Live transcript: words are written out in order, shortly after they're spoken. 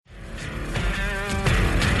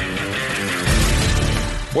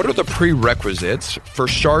What are the prerequisites for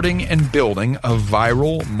starting and building a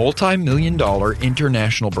viral, multi-million-dollar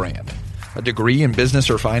international brand? A degree in business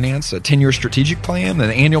or finance, a 10-year strategic plan, an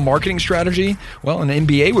annual marketing strategy? Well, an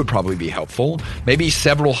MBA would probably be helpful. Maybe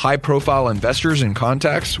several high-profile investors and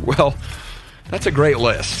contacts? Well, that's a great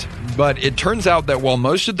list. But it turns out that while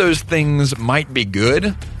most of those things might be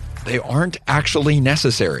good, they aren't actually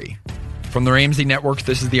necessary. From the Ramsey Network,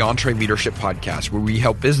 this is the EntreLeadership Podcast, where we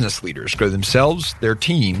help business leaders grow themselves, their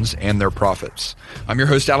teams, and their profits. I'm your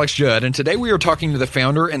host, Alex Judd, and today we are talking to the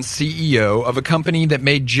founder and CEO of a company that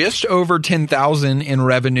made just over $10,000 in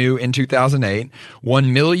revenue in 2008,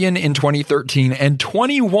 $1 million in 2013, and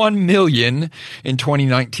 $21 million in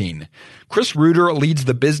 2019. Chris Reuter leads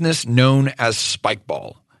the business known as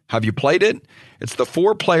Spikeball. Have you played it? It's the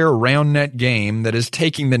 4-player round net game that is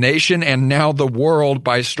taking the nation and now the world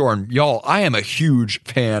by storm. Y'all, I am a huge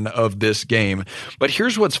fan of this game. But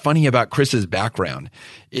here's what's funny about Chris's background.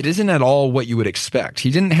 It isn't at all what you would expect. He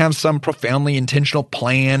didn't have some profoundly intentional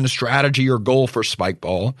plan, strategy, or goal for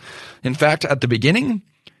Spikeball. In fact, at the beginning,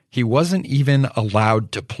 he wasn't even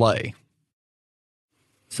allowed to play.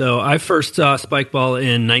 So I first saw Spikeball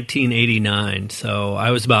in 1989. So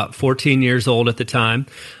I was about 14 years old at the time.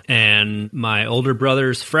 And my older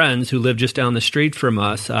brother's friends who lived just down the street from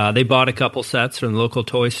us, they bought a couple sets from the local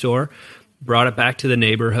toy store, brought it back to the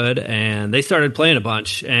neighborhood, and they started playing a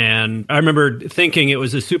bunch. And I remember thinking it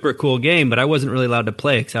was a super cool game, but I wasn't really allowed to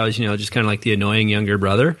play because I was, just kind of like the annoying younger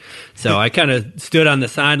brother. So I kind of stood on the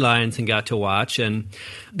sidelines and got to watch. And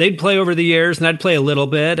they'd play over the years, and I'd play a little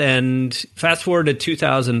bit. And fast forward to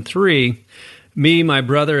 2003, me, my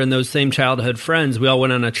brother, and those same childhood friends, we all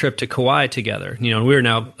went on a trip to Kauai together. We were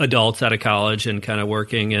now adults out of college and kind of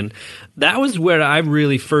working. And that was where I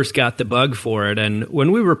really first got the bug for it. And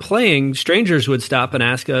when we were playing, strangers would stop and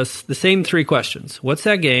ask us the same 3 questions. What's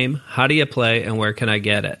that game? How do you play? And where can I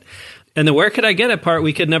get it? And the where could I get it part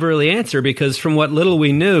we could never really answer because from what little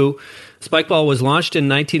we knew, Spikeball was launched in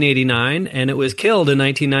 1989 and it was killed in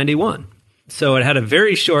 1991. So it had a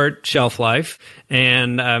very short shelf life,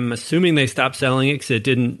 and I'm assuming they stopped selling it because it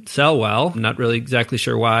didn't sell well. I'm not really exactly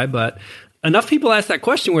sure why, but enough people asked that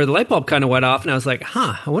question where the light bulb kind of went off, and I was like,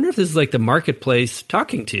 I wonder if this is like the marketplace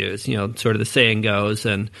talking to you, as, sort of the saying goes.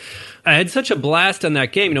 And I had such a blast on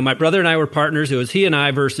that game. My brother and I were partners. It was he and I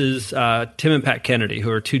versus Tim and Pat Kennedy, who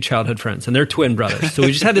are 2 childhood friends, and they're twin brothers. So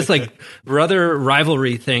we just had this brother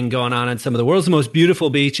rivalry thing going on some of the world's most beautiful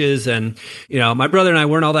beaches. And, my brother and I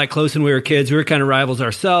weren't all that close when we were kids. We were kind of rivals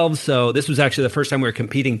ourselves. So this was actually the first time we were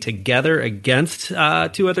competing together against 2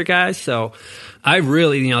 other guys. So I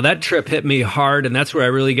really, that trip hit me hard, and that's where I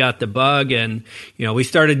really got the bug. And, we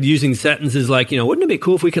started using sentences like, wouldn't it be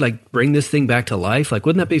cool if we could bring this thing back to life?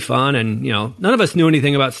 Wouldn't that be fun? And, none of us knew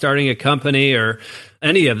anything about starting a company or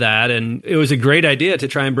any of that. And it was a great idea to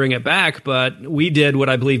try and bring it back. But we did what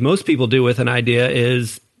I believe most people do with an idea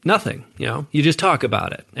is nothing. You just talk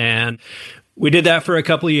about it. And we did that for a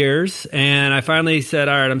couple of years, and I finally said,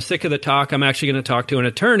 all right, I'm sick of the talk. I'm actually going to talk to an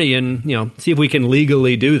attorney and, see if we can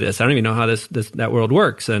legally do this. I don't even know how that world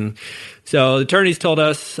works. And so the attorneys told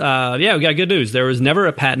us, we got good news. There was never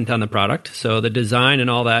a patent on the product. So the design and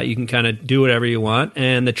all that, you can kind of do whatever you want.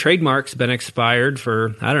 And the trademark's been expired for,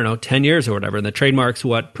 10 years or whatever. And the trademark's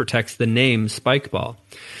what protects the name Spikeball.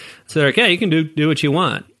 So they're like, yeah, you can do what you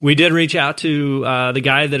want. We did reach out to the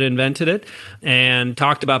guy that invented it and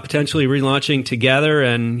talked about potentially relaunching together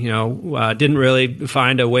and, didn't really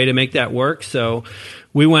find a way to make that work. So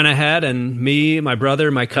we went ahead and me, my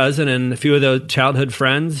brother, my cousin, and a few of those childhood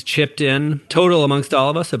friends chipped in, total amongst all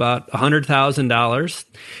of us, about $100,000.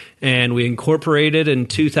 And we incorporated in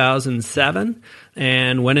 2007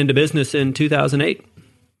 and went into business in 2008.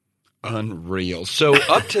 Unreal. So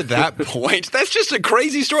up to that point, that's just a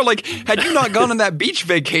crazy story. Had you not gone on that beach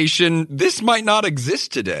vacation, this might not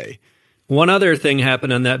exist today. One other thing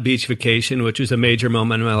happened on that beach vacation, which was a major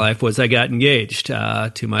moment in my life, was I got engaged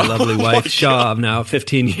to my lovely wife, Shaw, of now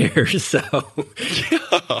 15 years. So,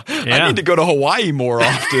 I need to go to Hawaii more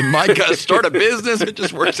often. My God, start a business. It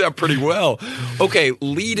just works out pretty well. Okay,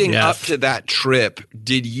 leading up to that trip,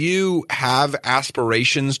 did you have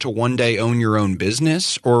aspirations to one day own your own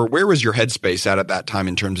business? Or where was your headspace at that time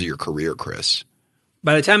in terms of your career, Chris?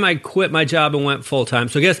 By the time I quit my job and went full-time,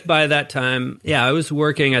 so I guess by that time, I was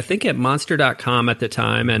working, I think, at Monster.com at the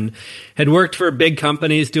time and had worked for big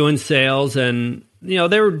companies doing sales. And,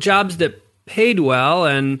 there were jobs that paid well,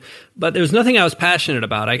 but there was nothing I was passionate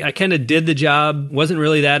about. I kind of did the job, wasn't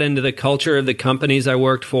really that into the culture of the companies I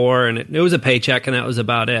worked for, and it was a paycheck, and that was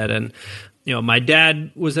about it. And my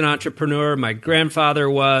dad was an entrepreneur, my grandfather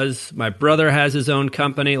was, my brother has his own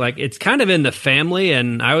company. Like, it's kind of in the family,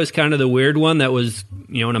 and I was kind of the weird one that was,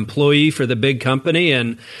 an employee for the big company.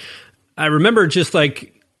 And I remember just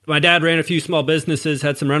like my dad ran a few small businesses,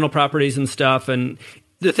 had some rental properties and stuff. And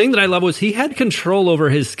the thing that I love was he had control over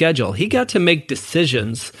his schedule. He got to make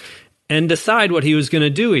decisions and decide what he was going to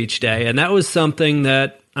do each day. And that was something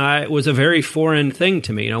that was a very foreign thing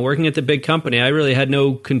to me. Working at the big company, I really had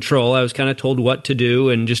no control. I was kind of told what to do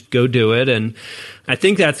and just go do it. And I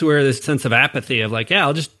think that's where this sense of apathy of like, yeah,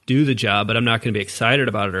 I'll just do the job, but I'm not going to be excited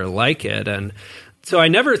about it or like it. And so I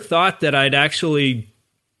never thought that I'd actually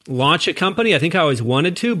launch a company. I think I always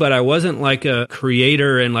wanted to, but I wasn't like a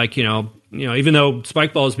creator and like, even though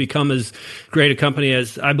Spikeball has become as great a company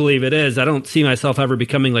as I believe it is, I don't see myself ever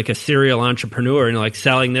becoming like a serial entrepreneur and like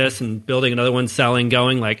selling this and building another one,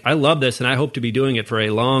 going. Like, I love this and I hope to be doing it for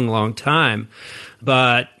a long, long time.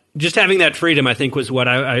 But just having that freedom, I think, was what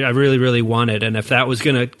I really, really wanted. And if that was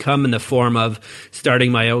going to come in the form of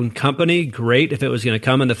starting my own company, great. If it was going to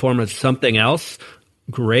come in the form of something else,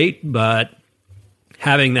 great. But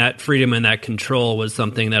having that freedom and that control was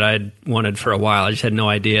something that I'd wanted for a while. I just had no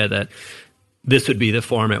idea that this would be the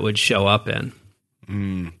form it would show up in.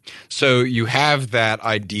 So you have that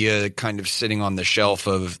idea kind of sitting on the shelf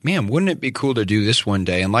of, man, wouldn't it be cool to do this one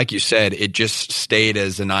day? And like you said, it just stayed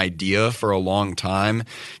as an idea for a long time.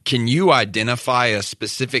 Can you identify a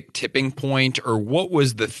specific tipping point, or what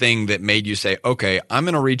was the thing that made you say, okay, I'm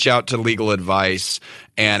going to reach out to legal advice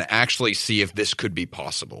and actually see if this could be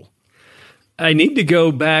possible? I need to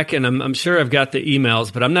go back, and I'm sure I've got the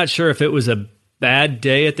emails, but I'm not sure if it was a bad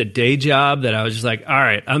day at the day job that I was just like, all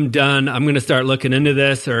right, I'm done. I'm going to start looking into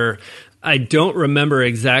this. Or I don't remember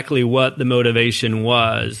exactly what the motivation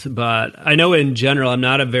was, but I know in general, I'm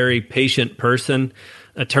not a very patient person.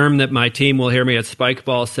 A term that my team will hear me at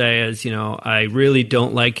Spikeball say is, I really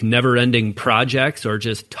don't like never-ending projects or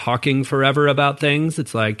just talking forever about things.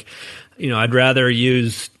 It's like, I'd rather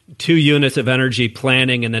use 2 units of energy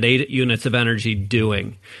planning and then 8 units of energy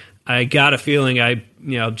doing. I got a feeling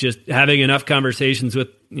just having enough conversations with,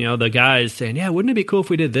 the guys saying, yeah, wouldn't it be cool if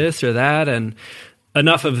we did this or that? And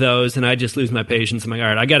enough of those, and I just lose my patience. I'm like, all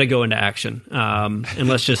right, I got to go into action. And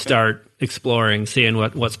let's just start exploring, seeing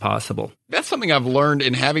what's possible. That's something I've learned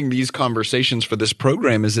in having these conversations for this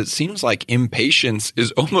program, is it seems like impatience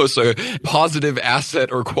is almost a positive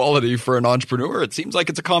asset or quality for an entrepreneur. It seems like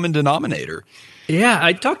it's a common denominator. Yeah,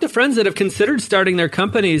 I talked to friends that have considered starting their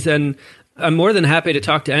companies, and I'm more than happy to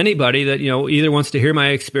talk to anybody that, either wants to hear my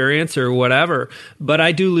experience or whatever. But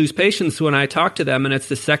I do lose patience when I talk to them and it's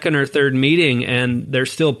the second or third meeting and they're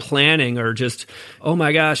still planning, or just, oh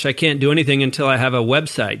my gosh, I can't do anything until I have a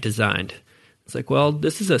website designed. It's like, well,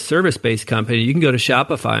 this is a service-based company. You can go to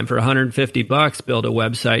Shopify and for $150 build a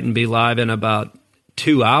website and be live in about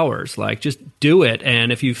 2 hours. Like, just do it.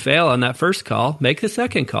 And if you fail on that first call, make the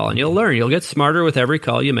second call and you'll learn. You'll get smarter with every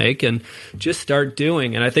call you make, and just start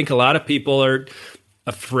doing. And I think a lot of people are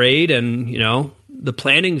afraid, and, the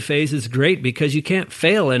planning phase is great because you can't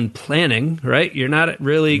fail in planning, right? You're not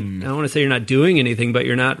really, I don't want to say you're not doing anything, but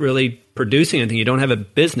you're not really producing anything. You don't have a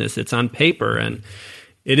business. It's on paper. And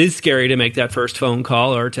it is scary to make that first phone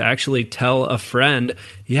call or to actually tell a friend,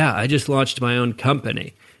 yeah, I just launched my own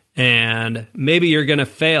company. And maybe you're going to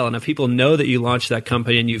fail. And if people know that you launched that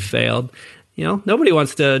company and you failed, nobody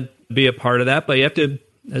wants to be a part of that, but you have to,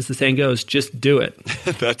 as the saying goes, just do it.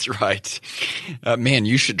 That's right. Man,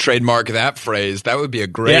 you should trademark that phrase. That would be a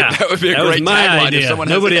great, great was my tagline. Idea. If someone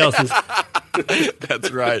Nobody else's.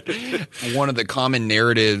 That's right. One of the common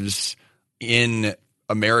narratives in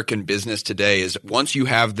American business today is, once you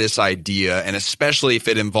have this idea, and especially if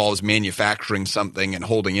it involves manufacturing something and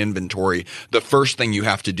holding inventory, the first thing you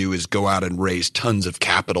have to do is go out and raise tons of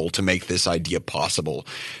capital to make this idea possible.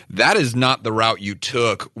 That is not the route you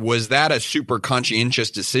took. Was that a super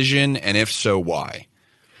conscientious decision? And if so, why?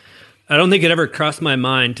 I don't think it ever crossed my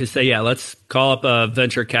mind to say, yeah, let's call up a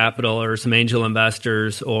venture capital or some angel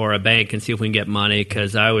investors or a bank and see if we can get money,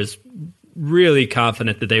 because I was really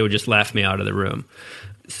confident that they would just laugh me out of the room.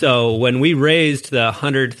 So when we raised the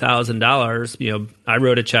 $100,000, I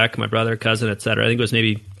wrote a check, my brother, cousin, et cetera. I think it was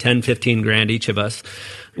maybe 10, 15 grand each of us.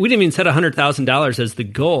 We didn't even set $100,000 as the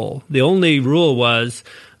goal. The only rule was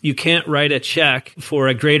you can't write a check for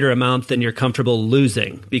a greater amount than you're comfortable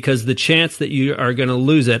losing, because the chance that you are going to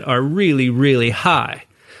lose it are really, really high.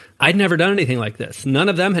 I'd never done anything like this. None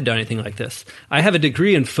of them had done anything like this. I have a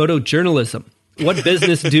degree in photojournalism. What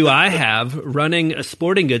business do I have running a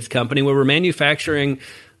sporting goods company where we're manufacturing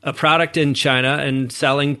a product in China and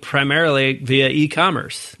selling primarily via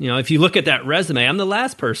e-commerce? If you look at that resume, I'm the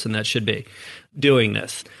last person that should be doing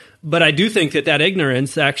this. But I do think that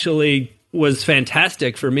ignorance actually was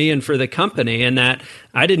fantastic for me and for the company, and that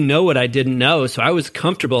I didn't know what I didn't know. So I was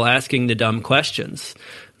comfortable asking the dumb questions.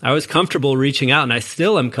 I was comfortable reaching out, and I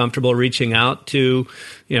still am comfortable reaching out to,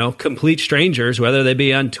 complete strangers, whether they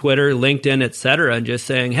be on Twitter, LinkedIn, et cetera, and just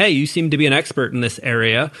saying, hey, you seem to be an expert in this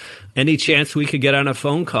area. Any chance we could get on a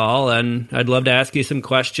phone call? And I'd love to ask you some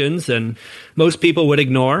questions. And most people would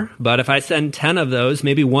ignore, but if I send 10 of those,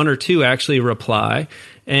 maybe 1 or 2 actually reply.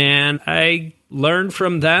 And I learn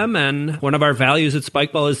from them. And one of our values at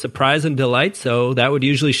Spikeball is surprise and delight. So that would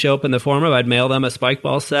usually show up in the form of I'd mail them a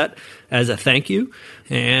Spikeball set as a thank you.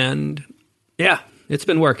 And yeah, it's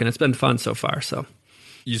been working. It's been fun so far. So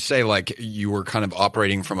you say like you were kind of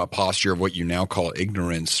operating from a posture of what you now call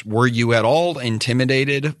ignorance. Were you at all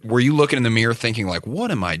intimidated? Were you looking in the mirror thinking like,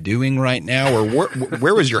 what am I doing right now? Or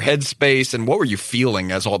where was your headspace and what were you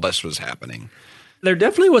feeling as all this was happening? There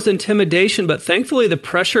definitely was intimidation, but thankfully the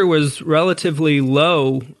pressure was relatively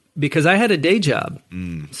low because I had a day job.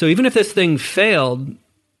 So even if this thing failed,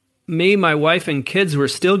 me, my wife, and kids were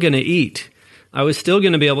still going to eat. I was still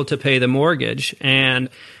going to be able to pay the mortgage. And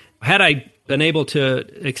had I been able to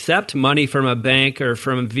accept money from a bank or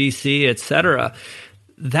from a VC, et cetera,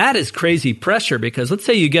 that is crazy pressure because let's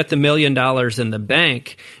say you get the $1 million in the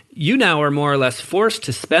bank. You now are more or less forced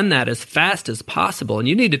to spend that as fast as possible. And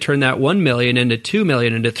you need to turn that 1 million into 2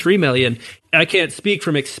 million, into 3 million. I can't speak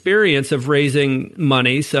from experience of raising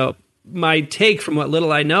money. So my take from what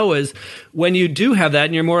little I know is when you do have that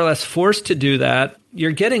and you're more or less forced to do that,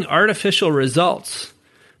 you're getting artificial results.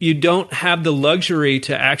 You don't have the luxury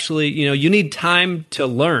to actually, you need time to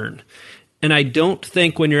learn. And I don't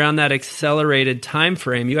think when you're on that accelerated time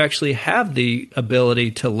frame, you actually have the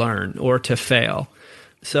ability to learn or to fail.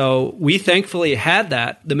 So we thankfully had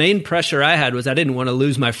that. The main pressure I had was I didn't want to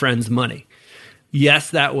lose my friend's money.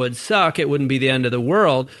 Yes, that would suck. It wouldn't be the end of the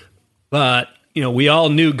world. But, we all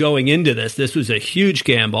knew going into this was a huge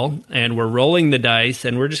gamble and we're rolling the dice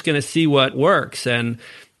and we're just going to see what works. And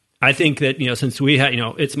I think that, since we had,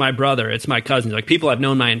 it's my brother, it's my cousin, like people I've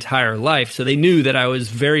known my entire life. So they knew that I was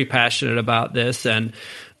very passionate about this. And,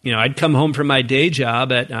 I'd come home from my day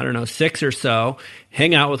job at, 6 or so,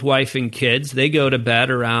 hang out with wife and kids. They go to bed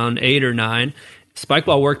around 8 or 9.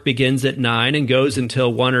 Spikeball work begins at 9 and goes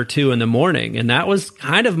until 1 or 2 in the morning. And that was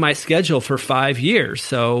kind of my schedule for 5 years.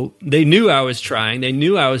 So they knew I was trying. They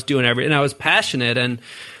knew I was doing everything. And I was passionate. And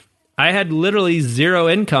I had literally zero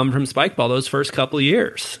income from Spikeball those first couple of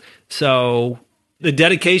years. So the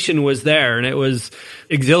dedication was there and it was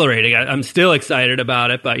exhilarating. I'm still excited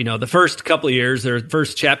about it. But, the first couple of years or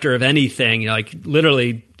first chapter of anything, like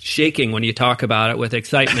literally shaking when you talk about it with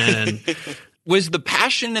excitement. And was the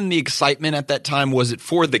passion and the excitement at that time, was it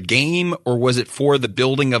for the game or was it for the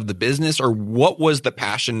building of the business? Or what was the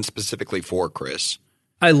passion specifically for, Chris?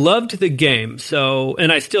 I loved the game. So,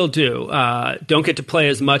 and I still do. Don't get to play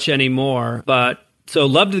as much anymore, but so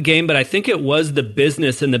loved the game, but I think it was the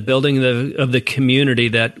business and the building of the community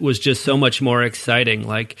that was just so much more exciting.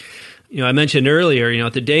 Like, I mentioned earlier,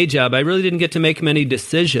 at the day job, I really didn't get to make many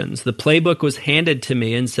decisions. The playbook was handed to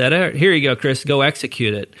me and said, here you go, Chris, go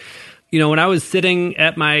execute it. When I was sitting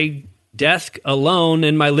at my desk alone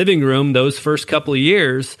in my living room those first couple of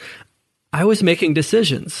years, I was making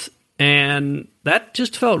decisions. And that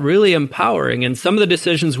just felt really empowering. And some of the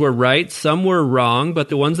decisions were right, some were wrong, but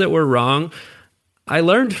the ones that were wrong, I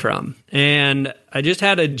learned from. And I just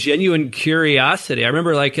had a genuine curiosity. I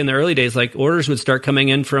remember like in the early days, like orders would start coming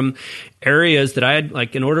in from areas that I had,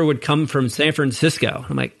 like an order would come from San Francisco.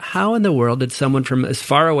 I'm like, how in the world did someone from as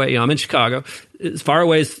far away, I'm in Chicago, as far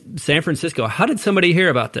away as San Francisco, how did somebody hear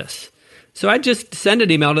about this? So I'd just send an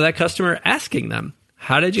email to that customer asking them,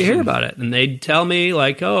 how did you hear about it? And they'd tell me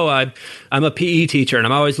like, oh, I'm a PE teacher and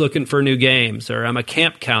I'm always looking for new games, or I'm a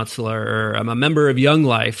camp counselor, or I'm a member of Young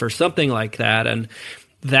Life or something like that. And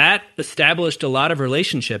that established a lot of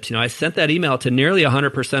relationships. I sent that email to nearly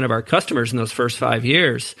 100% of our customers in those first 5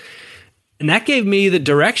 years. And that gave me the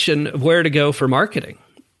direction of where to go for marketing.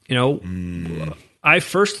 I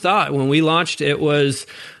first thought when we launched, it's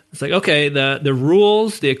like, okay, the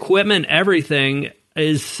rules, the equipment, everything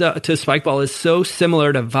is to Spikeball is so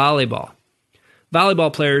similar to volleyball.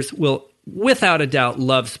 Volleyball players will, without a doubt,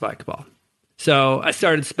 love Spikeball. So I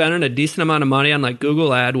started spending a decent amount of money on like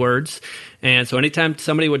Google AdWords. And so anytime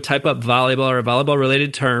somebody would type up volleyball or a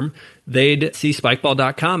volleyball-related term, they'd see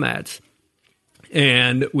Spikeball.com ads.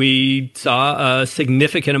 And we saw a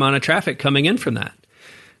significant amount of traffic coming in from that.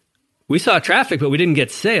 We saw traffic, but we didn't get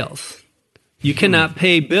sales. You cannot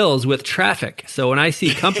pay bills with traffic. So when I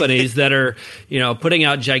see companies that are, putting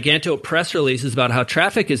out giganto press releases about how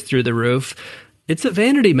traffic is through the roof, It's a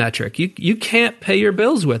vanity metric. You can't pay your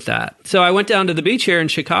bills with that. So I went down to the beach here in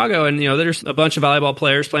Chicago, and there's a bunch of volleyball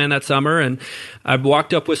players playing that summer, and I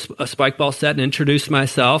walked up with a spike ball set and introduced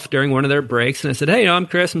myself during one of their breaks, and I said, "Hey, I'm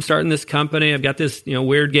Chris. I'm starting this company. I've got this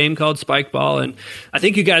weird game called spike ball, and I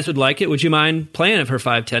think you guys would like it. Would you mind playing it for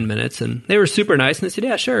 5-10 minutes?" And they were super nice, and they said,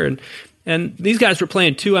 "Yeah, sure." And these guys were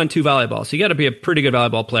playing 2-on-2 volleyball, so you got to be a pretty good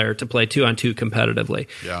volleyball player to play 2-on-2 competitively.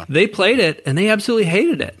 Yeah. They played it, and they absolutely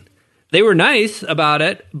hated it. They were nice about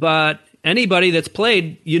it, but anybody that's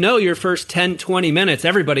played, your first 10, 20 minutes,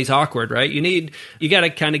 everybody's awkward, right? You got to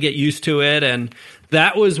kind of get used to it. And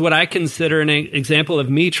that was what I consider an example of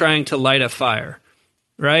me trying to light a fire,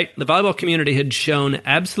 right? The volleyball community had shown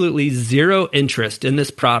absolutely zero interest in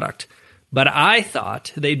this product, but I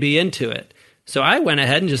thought they'd be into it. So I went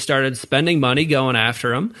ahead and just started spending money going after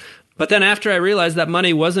them. But then after I realized that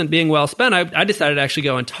money wasn't being well spent, I decided to actually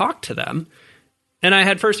go and talk to them. And I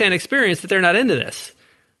had firsthand experience that they're not into this.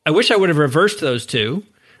 I wish I would have reversed those two.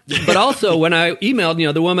 But also when I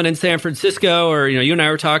emailed, the woman in San Francisco, or, you and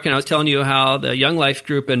I were talking, I was telling you how the Young Life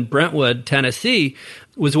group in Brentwood, Tennessee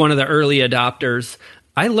was one of the early adopters.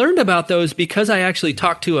 I learned about those because I actually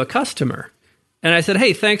talked to a customer. And I said,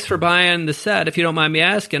 "Hey, thanks for buying the set. If you don't mind me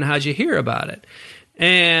asking, how'd you hear about it?"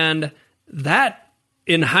 And that,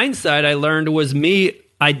 in hindsight, I learned was me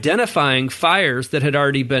identifying fires that had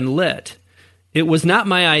already been lit. It was not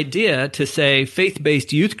my idea to say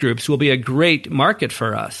faith-based youth groups will be a great market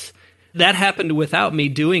for us. That happened without me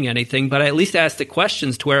doing anything, but I at least asked the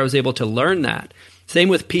questions to where I was able to learn that. Same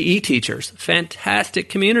with PE teachers. Fantastic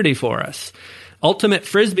community for us. Ultimate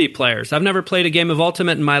Frisbee players. I've never played a game of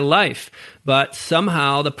Ultimate in my life, but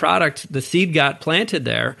somehow the seed got planted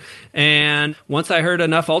there. And once I heard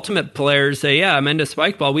enough Ultimate players say, "Yeah, I'm into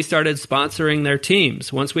Spikeball," we started sponsoring their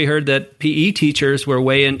teams. Once we heard that PE teachers were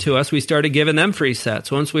way into us, we started giving them free sets.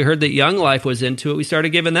 Once we heard that Young Life was into it, we started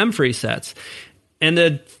giving them free sets. And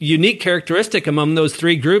the unique characteristic among those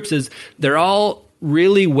three groups is they're all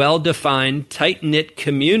really well-defined, tight-knit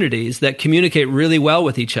communities that communicate really well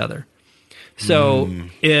with each other. So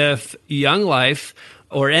if Young Life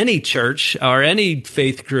or any church or any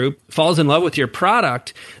faith group falls in love with your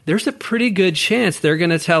product, there's a pretty good chance they're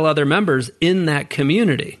going to tell other members in that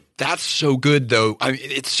community. That's so good, though.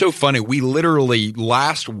 It's so funny. We literally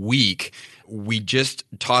last week, we just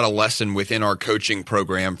taught a lesson within our coaching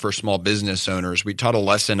program for small business owners. We taught a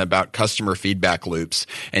lesson about customer feedback loops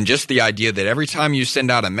and just the idea that every time you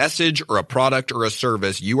send out a message or a product or a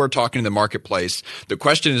service, you are talking to the marketplace. The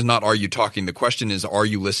question is not, are you talking? The question is, are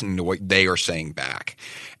you listening to what they are saying back?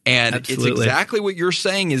 And Absolutely. It's exactly what you're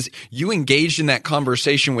saying is you engaged in that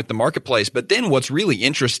conversation with the marketplace. But then what's really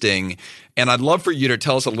interesting, and I'd love for you to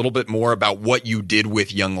tell us a little bit more about what you did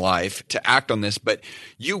with Young Life to act on this, but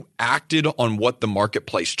you acted on what the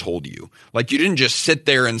marketplace told you. Like you didn't just sit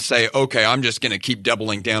there and say, "Okay, I'm just going to keep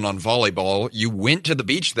doubling down on volleyball." You went to the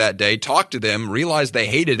beach that day, talked to them, realized they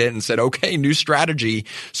hated it and said, "Okay, new strategy."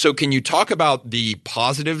 So can you talk about the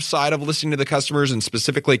positive side of listening to the customers, and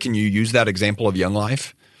specifically, can you use that example of Young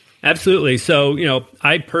Life? Absolutely. So,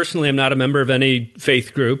 I personally am not a member of any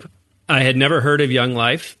faith group. I had never heard of Young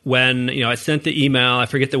Life. When, I sent the email, I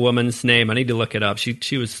forget the woman's name. I need to look it up.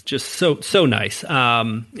 She was just so nice.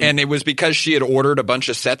 And it was because she had ordered a bunch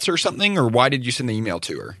of sets or something, or why did you send the email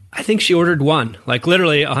to her? I think she ordered one. Like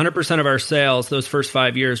literally 100% of our sales those first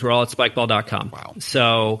 5 years were all at spikeball.com. Wow.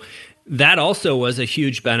 So that also was a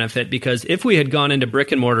huge benefit because if we had gone into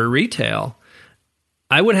brick and mortar retail,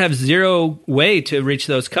 I would have zero way to reach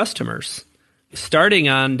those customers. Starting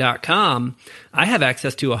on .com, I have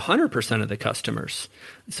access to 100% of the customers.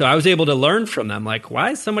 So I was able to learn from them, like,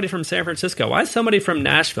 why is somebody from San Francisco? Why is somebody from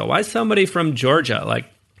Nashville? Why is somebody from Georgia? Like,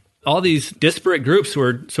 all these disparate groups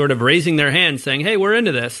were sort of raising their hands saying, "Hey, we're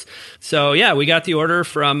into this." So yeah, we got the order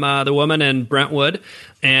from the woman in Brentwood,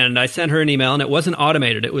 and I sent her an email, and it wasn't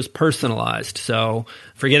automated. It was personalized. So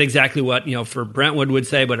forget exactly what, for Brentwood would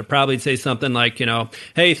say, but it probably would say something like,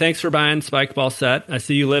 "Hey, thanks for buying Spike Ball set. I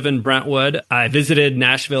see you live in Brentwood. I visited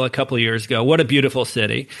Nashville a couple of years ago. What a beautiful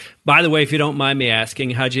city. By the way, if you don't mind me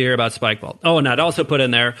asking, how'd you hear about Spike Ball?" Oh, and I'd also put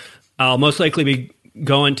in there, "I'll most likely be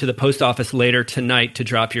going to the post office later tonight to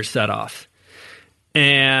drop your set off."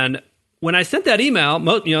 And when I sent that email,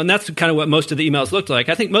 and that's kind of what most of the emails looked like.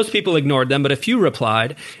 I think most people ignored them, but a few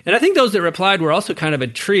replied. And I think those that replied were also kind of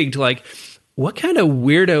intrigued, like, what kind of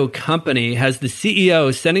weirdo company has the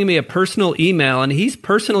CEO sending me a personal email and he's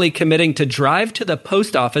personally committing to drive to the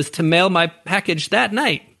post office to mail my package that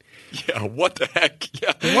night? Yeah, what the heck?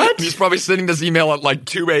 Yeah. What? He's probably sending this email at like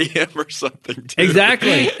 2 a.m. or something, too.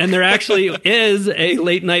 Exactly. And there actually is a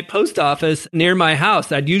late night post office near my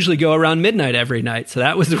house. I'd usually go around midnight every night. So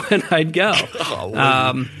that was when I'd go.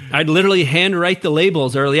 I'd literally handwrite the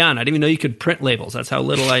labels early on. I didn't even know you could print labels. That's how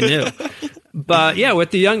little I knew. But yeah,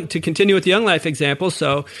 to continue with the Young Life example.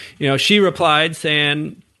 So, she replied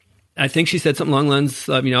saying, I think she said something along the lines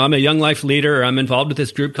of, I'm a Young Life leader, or I'm involved with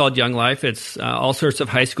this group called Young Life. It's all sorts of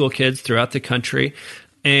high school kids throughout the country.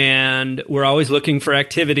 And we're always looking for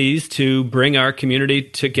activities to bring our community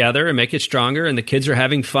together and make it stronger. And the kids are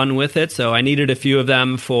having fun with it. So I needed a few of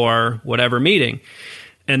them for whatever meeting.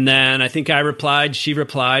 And then I think I replied, she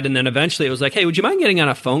replied, and then eventually it was like, hey, would you mind getting on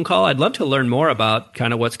a phone call? I'd love to learn more about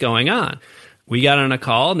kind of what's going on. We got on a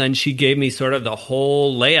call, and then she gave me sort of the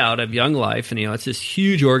whole layout of Young Life. And, it's this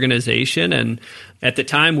huge organization. And at the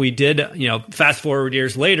time we did, fast forward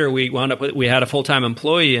years later, we had a full-time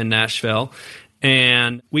employee in Nashville.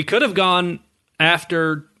 And we could have gone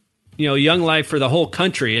after, Young Life for the whole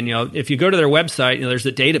country. And, if you go to their website, there's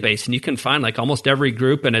a database and you can find like almost every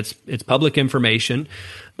group, and it's public information.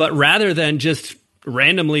 But rather than just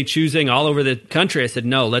randomly choosing all over the country, I said,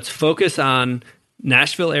 no, let's focus on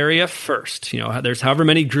Nashville area first. There's however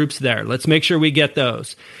many groups there. Let's make sure we get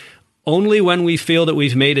those. Only when we feel that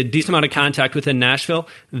we've made a decent amount of contact within Nashville,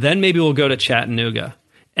 then maybe we'll go to Chattanooga.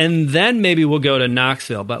 And then maybe we'll go to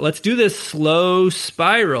Knoxville. But let's do this slow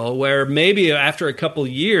spiral where maybe after a couple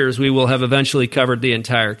years, we will have eventually covered the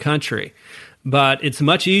entire country. But it's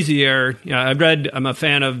much easier. I'm a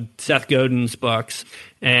fan of Seth Godin's books,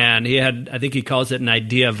 and I think he calls it an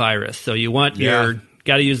idea virus. So you want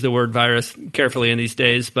got to use the word virus carefully in these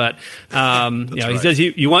days, but he says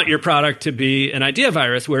you want your product to be an idea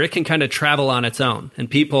virus where it can kind of travel on its own, and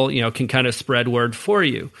people can kind of spread word for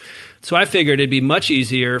you. So I figured it'd be much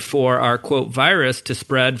easier for our quote virus to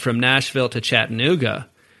spread from Nashville to Chattanooga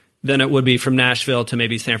than it would be from Nashville to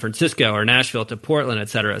maybe San Francisco or Nashville to Portland, et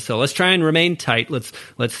cetera. So let's try and remain tight. Let's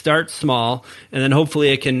start small, and then hopefully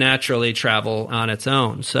it can naturally travel on its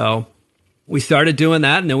own. So we started doing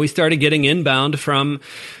that, and then we started getting inbound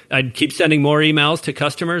I'd keep sending more emails to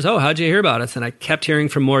customers. Oh, how'd you hear about us? And I kept hearing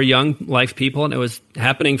from more Young Life people, and it was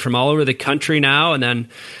happening from all over the country now. And then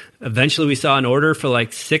eventually we saw an order for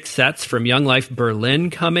like 6 sets from Young Life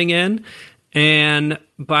Berlin coming in. And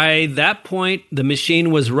by that point, the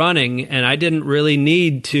machine was running, and I didn't really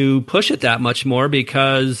need to push it that much more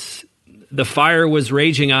because the fire was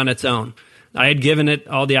raging on its own. I had given it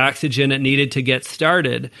all the oxygen it needed to get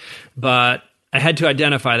started, but I had to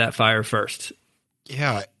identify that fire first.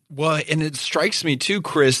 Yeah. Well, and it strikes me too,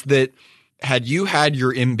 Chris, that had you had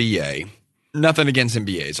your MBA, nothing against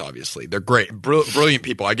MBAs, obviously. They're great, brilliant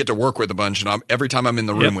people. I get to work with a bunch, and every time I'm in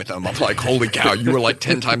the room with them, I'm like, holy cow, you were like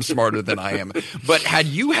 10 times smarter than I am. But had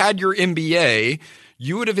you had your MBA,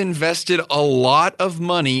 you would have invested a lot of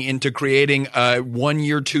money into creating a 1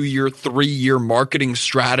 year, 2 year, 3 year marketing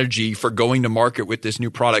strategy for going to market with this new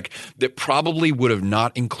product that probably would have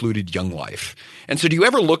not included Young Life. And so do you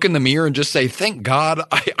ever look in the mirror and just say, thank God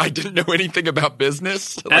I didn't know anything about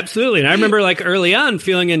business? Absolutely. And I remember like early on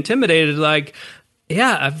feeling intimidated, like,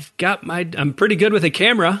 yeah, I'm pretty good with a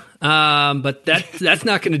camera, but that's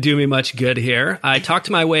not going to do me much good here. I talked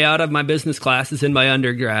my way out of my business classes in my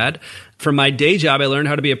undergrad. From my day job, I learned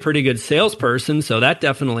how to be a pretty good salesperson, so that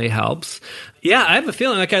definitely helps. Yeah, I have a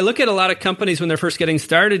feeling, like I look at a lot of companies when they're first getting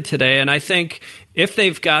started today, and I think if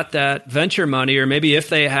they've got that venture money, or maybe if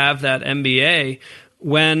they have that MBA,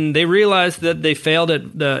 when they realized that they failed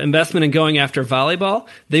at the investment in going after volleyball,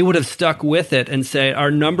 they would have stuck with it and say, our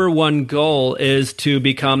number one goal is to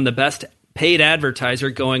become the best paid advertiser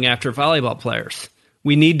going after volleyball players.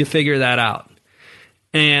 We need to figure that out.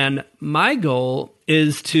 And my goal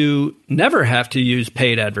is to never have to use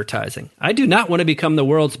paid advertising. I do not want to become the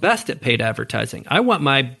world's best at paid advertising. I want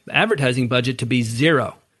my advertising budget to be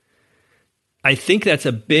zero. I think that's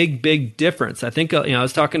a big, big difference. I think, I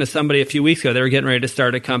was talking to somebody a few weeks ago. They were getting ready to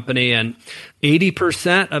start a company, and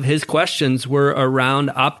 80% of his questions were around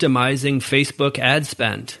optimizing Facebook ad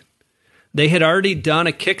spend. They had already done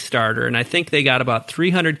a Kickstarter, and I think they got about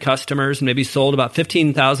 300 customers and maybe sold about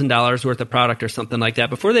 $15,000 worth of product or something like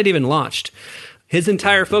that before they'd even launched. His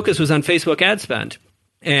entire focus was on Facebook ad spend.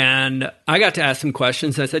 And I got to ask some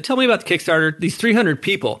questions. I said, tell me about the Kickstarter. These 300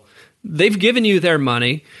 people, they've given you their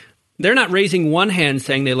money. They're not raising one hand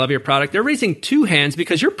saying they love your product. They're raising 2 hands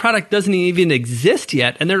because your product doesn't even exist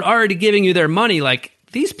yet, and they're already giving you their money. Like,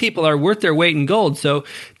 these people are worth their weight in gold. So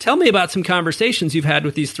tell me about some conversations you've had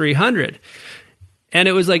with these 300. And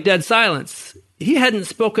it was like dead silence. He hadn't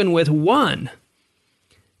spoken with one.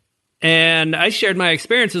 And I shared my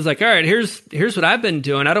experiences like, all right, here's what I've been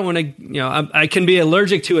doing. I don't want to, I can be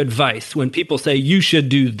allergic to advice when people say you should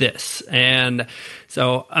do this. And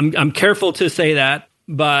so I'm careful to say that.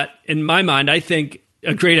 But in my mind, I think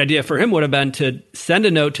a great idea for him would have been to send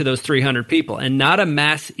a note to those 300 people and not a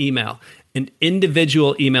mass email, an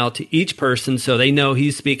individual email to each person so they know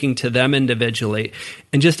he's speaking to them individually,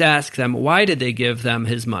 and just ask them, why did they give them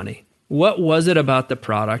his money? What was it about the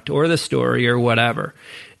product or the story or whatever?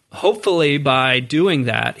 Hopefully, by doing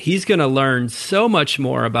that, he's going to learn so much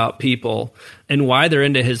more about people and why they're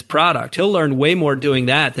into his product. He'll learn way more doing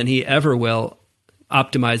that than he ever will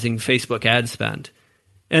optimizing Facebook ad spend.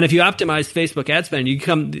 And if you optimize Facebook ad spend, you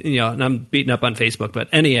come, and I'm beating up on Facebook, but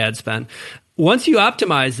any ad spend, once you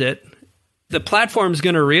optimize it, the platform's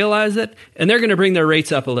going to realize it, and they're going to bring their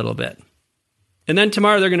rates up a little bit. And then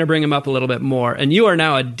tomorrow they're going to bring them up a little bit more. And you are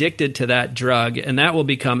now addicted to that drug, and that will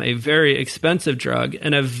become a very expensive drug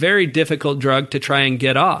and a very difficult drug to try and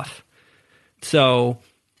get off. So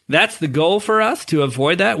that's the goal for us, to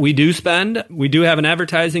avoid that. We do have an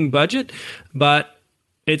advertising budget, but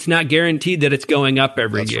it's not guaranteed that it's going up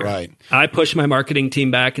every year. That's right. I push my marketing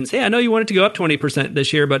team back and say, I know you want it to go up 20%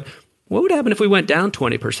 this year, but what would happen if we went down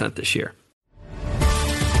 20% this year?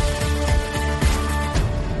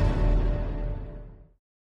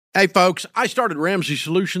 Hey, folks, I started Ramsey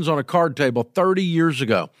Solutions on a card table 30 years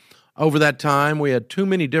ago. Over that time, we had too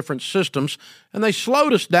many different systems, and they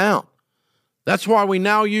slowed us down. That's why we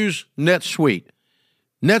now use NetSuite.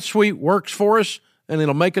 NetSuite works for us, and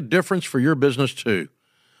it'll make a difference for your business, too.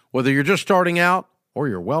 Whether you're just starting out or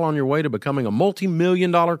you're well on your way to becoming a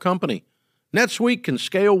multi-million-dollar company, NetSuite can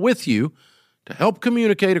scale with you to help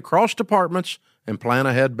communicate across departments and plan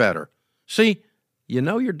ahead better. See, you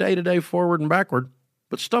know your day-to-day forward and backward,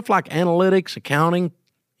 but stuff like analytics, accounting,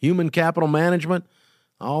 human capital management,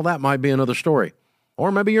 all that might be another story.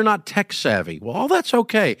 Or maybe you're not tech savvy. Well, all that's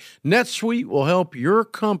okay. NetSuite will help your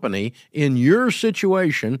company in your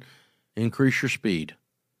situation increase your speed.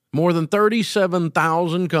 More than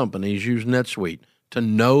 37,000 companies use NetSuite to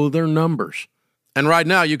know their numbers. And right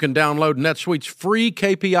now, you can download NetSuite's free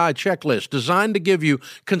KPI checklist designed to give you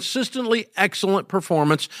consistently excellent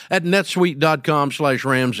performance at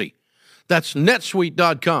netsuite.com/Ramsey. That's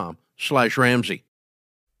netsuite.com/Ramsey.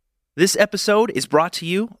 This episode is brought to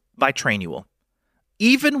you by Trainual.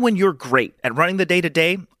 Even when you're great at running the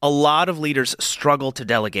day-to-day, a lot of leaders struggle to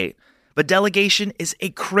delegate. But delegation is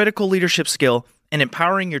a critical leadership skill, and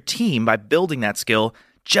empowering your team by building that skill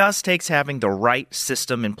just takes having the right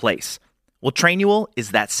system in place. Well, Trainual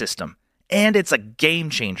is that system, and it's a game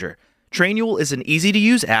changer. Trainual is an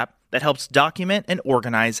easy-to-use app that helps document and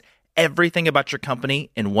organize everything about your company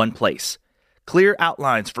in one place. Clear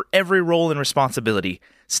outlines for every role and responsibility,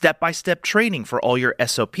 step-by-step training for all your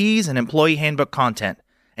SOPs and employee handbook content,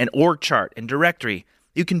 an org chart and directory.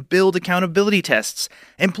 You can build accountability tests.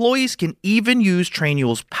 Employees can even use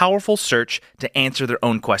Trainual's powerful search to answer their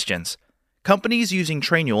own questions. Companies using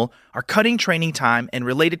Trainual are cutting training time and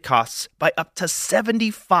related costs by up to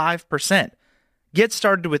 75%. Get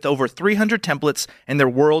started with over 300 templates and their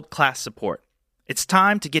world-class support. It's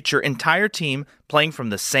time to get your entire team playing from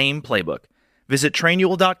the same playbook. Visit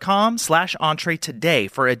Trainual.com/Entree today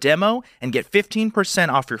for a demo and get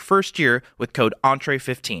 15% off your first year with code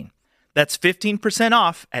Entree15. That's 15%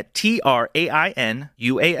 off at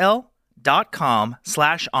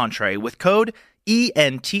TRAINUAL.com/Entree with code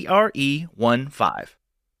ENTRE15.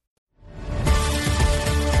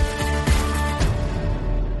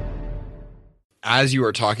 As you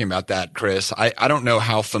were talking about that, Chris, I don't know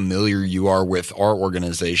how familiar you are with our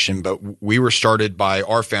organization, but we were started by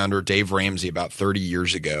our founder, Dave Ramsey, about 30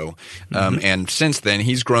 years ago. And since then,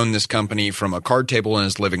 he's grown this company from a card table in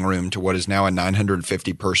his living room to what is now a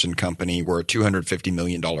 950-person company. We're a $250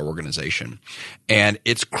 million organization. And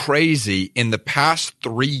it's crazy. In the past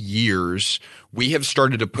 3 years, we have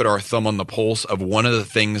started to put our thumb on the pulse of one of the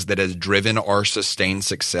things that has driven our sustained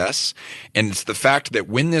success. And it's the fact that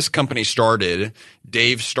when this company started,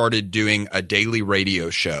 Dave started doing a daily radio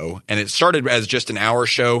show, and it started as just an hour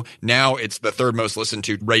show. Now it's the third most listened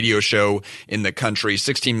to radio show in the country,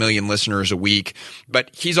 16 million listeners a week. But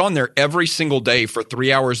he's on there every single day for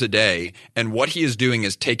 3 hours a day. And what he is doing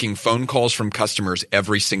is taking phone calls from customers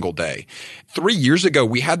every single day. 3 years ago,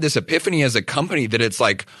 we had this epiphany as a company that it's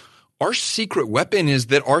like, Our secret weapon is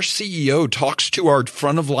that our CEO talks to our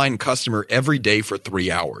front of line customer every day for 3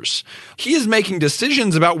 hours. He is making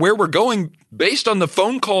decisions about where we're going based on the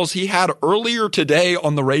phone calls he had earlier today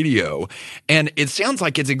on the radio. And it sounds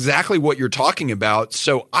like it's exactly what you're talking about.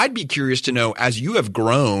 So I'd be curious to know, as you have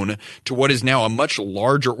grown to what is now a much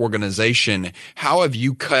larger organization, how have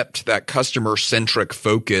you kept that customer-centric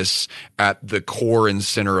focus at the core and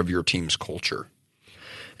center of your team's culture?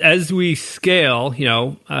 As we scale,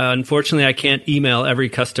 unfortunately, I can't email every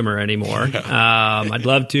customer anymore. I'd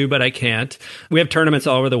love to, but I can't. We have tournaments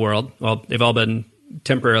all over the world. Well, they've all been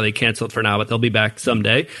temporarily canceled for now, but they'll be back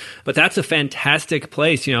someday. But that's a fantastic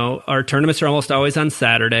place. Our tournaments are almost always on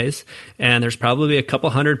Saturdays, and there's probably a couple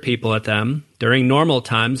hundred people at them. During normal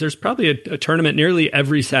times, there's probably a tournament nearly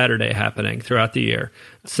every Saturday happening throughout the year.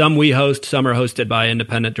 Some we host, some are hosted by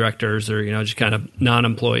independent directors or, just kind of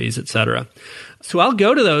non-employees, et cetera. So I'll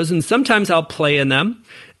go to those, and sometimes I'll play in them.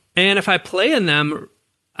 And if I play in them,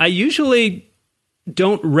 I usually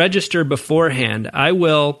don't register beforehand. I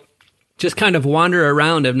will just kind of wander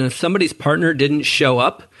around. And if somebody's partner didn't show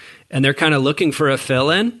up and they're kind of looking for a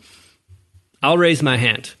fill-in, I'll raise my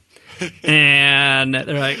hand. And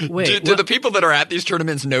they're like, wait. Do the people that are at these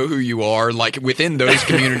tournaments know who you are? Like within those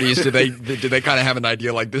communities, do they kind of have an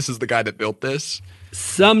idea like this is the guy that built this?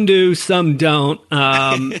 Some do, some don't.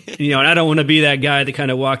 And I don't want to be that guy that kind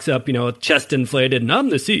of walks up, with chest inflated, and I'm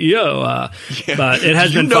the CEO. But it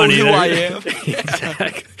has been funny. You know who I am.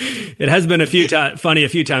 Exactly. It has been funny a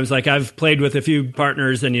few times. Like I've played with a few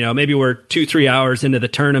partners, and maybe we're 2-3 hours into the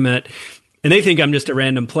tournament, and they think I'm just a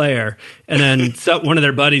random player. And then one of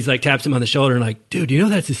their buddies like taps him on the shoulder and like, dude,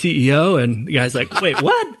 that's the CEO? And the guy's like, wait,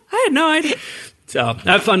 what? I had no idea. So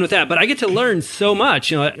I have fun with that, but I get to learn so much.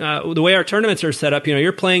 The way our tournaments are set up,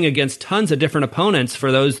 you're playing against tons of different opponents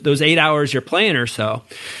for those 8 hours you're playing or so.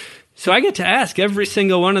 So I get to ask every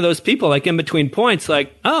single one of those people, like in between points,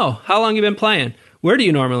 like, oh, how long you been playing? Where do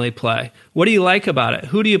you normally play? What do you like about it?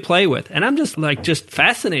 Who do you play with? And I'm just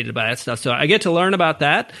fascinated by that stuff. So I get to learn about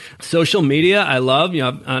that. Social media, I love.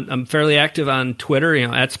 I'm fairly active on Twitter,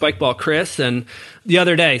 at SpikeBallChris. And the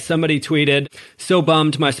other day, somebody tweeted, "So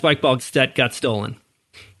bummed my Spikeball set got stolen."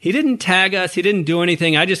 He didn't tag us. He didn't do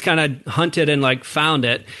anything. I just kind of hunted and found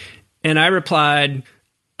it. And I replied,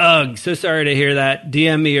 "Ugh, so sorry to hear that.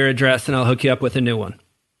 DM me your address and I'll hook you up with a new one."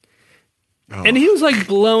 Oh. And he was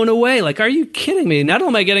blown away. Are you kidding me? Not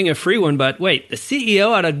only am I getting a free one, but wait, the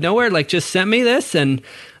CEO out of nowhere just sent me this? And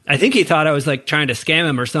I think he thought I was trying to scam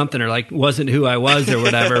him or something, or wasn't who I was or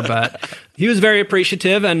whatever. But he was very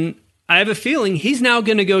appreciative, and I have a feeling he's now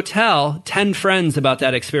going to go tell 10 friends about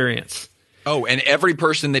that experience. Oh, and every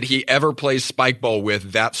person that he ever plays Spikeball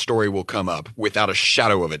with, that story will come up without a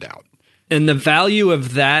shadow of a doubt. And the value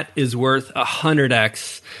of that is worth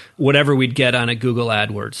 100x whatever we'd get on a Google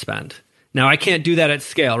AdWords spend. Now, I can't do that at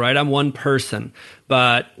scale, right? I'm one person.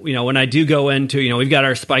 But, when I do go into, we've got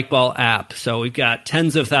our Spikeball app. So we've got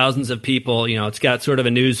tens of thousands of people. It's got sort of a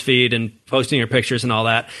news feed and posting your pictures and all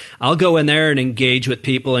that. I'll go in there and engage with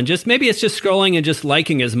people, and maybe it's just scrolling and just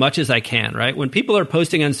liking as much as I can, right? When people are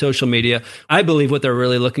posting on social media, I believe what they're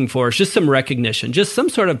really looking for is just some recognition, just some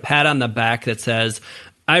sort of pat on the back that says,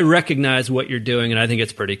 I recognize what you're doing, and I think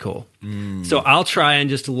it's pretty cool. So I'll try and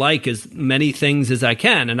just like as many things as I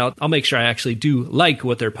can, and I'll make sure I actually do like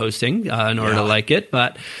what they're posting in order to like it.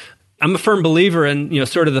 But I'm a firm believer in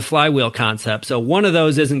sort of the flywheel concept. So one of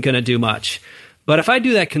those isn't going to do much. But if I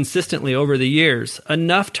do that consistently over the years,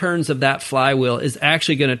 enough turns of that flywheel is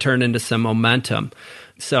actually going to turn into some momentum.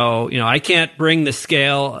 So, I can't bring the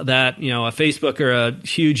scale that, a Facebook or a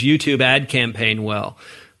huge YouTube ad campaign will.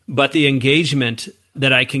 But the engagement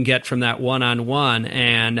that I can get from that one-on-one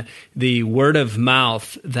and the word of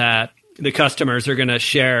mouth that the customers are going to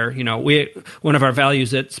share. One of our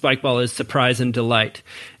values at Spikeball is surprise and delight.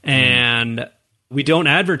 And we don't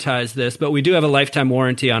advertise this, but we do have a lifetime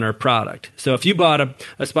warranty on our product. So if you bought a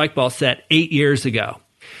Spikeball set 8 years ago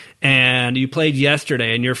and you played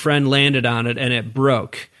yesterday and your friend landed on it and it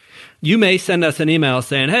broke, you may send us an email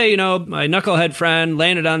saying, hey, my knucklehead friend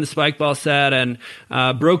landed on the Spikeball set and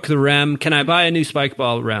broke the rem. Can I buy a new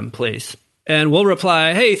Spikeball rem, please? And we'll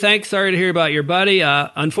reply, hey, thanks. Sorry to hear about your buddy.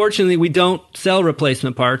 Unfortunately, we don't sell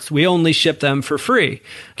replacement parts. We only ship them for free.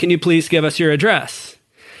 Can you please give us your address?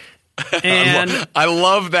 And I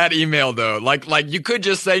love that email, though. Like you could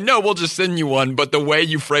just say, no, we'll just send you one. But the way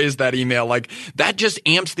you phrase that email, that just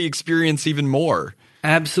amps the experience even more.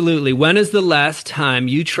 Absolutely. When is the last time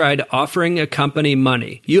you tried offering a company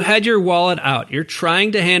money? You had your wallet out. You're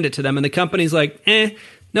trying to hand it to them, and the company's like,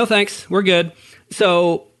 no thanks. We're good.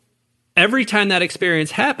 So every time that experience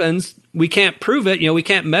happens, we can't prove it, we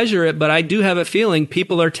can't measure it, but I do have a feeling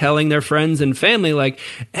people are telling their friends and family like,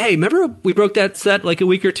 hey, remember we broke that set like a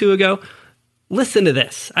week or two ago? Listen to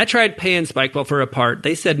this. I tried paying Spikeball for a part.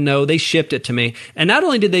 They said no. They shipped it to me. And not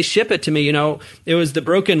only did they ship it to me, it was the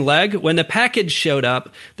broken leg. When the package showed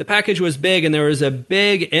up, the package was big and there was a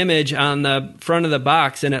big image on the front of the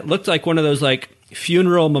box. And it looked like one of those like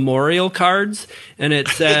funeral memorial cards. And it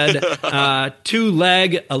said, 2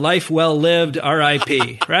 leg, a life well lived,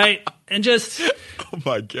 RIP, right? And just oh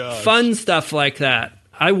my God, fun stuff like that.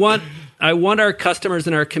 I want our customers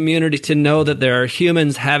and our community to know that there are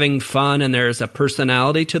humans having fun and there's a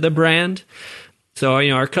personality to the brand. So,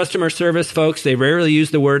 our customer service folks, they rarely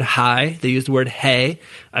use the word hi. They use the word hey.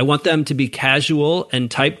 I want them to be casual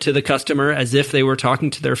and type to the customer as if they were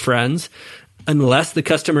talking to their friends, unless the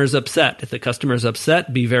customer is upset. If the customer is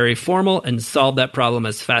upset, be very formal and solve that problem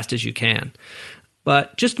as fast as you can.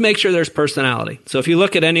 But just make sure there's personality. So if you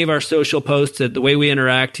look at any of our social posts, at the way we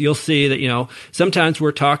interact, you'll see that, sometimes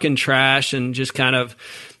we're talking trash and just kind of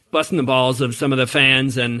busting the balls of some of the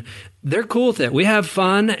fans, and they're cool with it. We have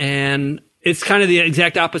fun, and it's kind of the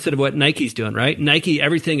exact opposite of what Nike's doing, right? Nike,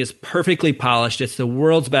 everything is perfectly polished. It's the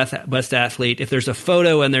world's best athlete. If there's a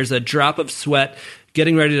photo and there's a drop of sweat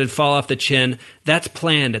getting ready to fall off the chin, that's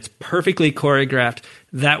planned. It's perfectly choreographed.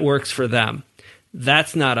 That works for them.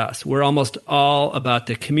 That's not us. We're almost all about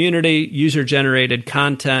the community, user-generated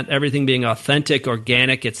content, everything being authentic,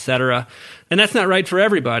 organic, etc. And that's not right for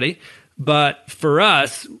everybody. But for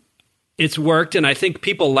us, it's worked, and I think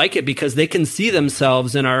people like it because they can see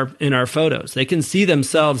themselves in our photos. They can see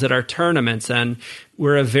themselves at our tournaments, and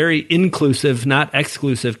we're a very inclusive, not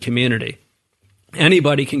exclusive community.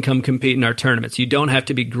 Anybody can come compete in our tournaments. You don't have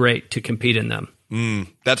to be great to compete in them.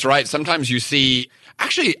 That's right. Sometimes you see,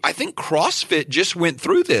 actually, I think CrossFit just went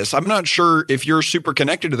through this. I'm not sure if you're super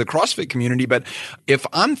connected to the CrossFit community, but if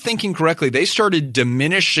I'm thinking correctly, they started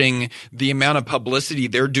diminishing the amount of publicity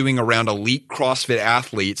they're doing around elite CrossFit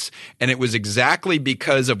athletes. And it was exactly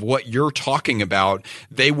because of what you're talking about.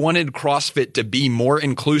 They wanted CrossFit to be more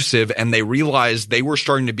inclusive, and they realized they were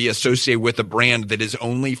starting to be associated with a brand that is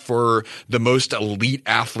only for the most elite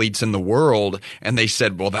athletes in the world. And they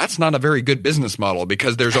said, well, that's not a very good business model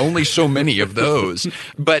because there's only so many of those.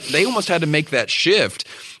 But they almost had to make that shift.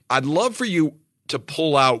 I'd love for you to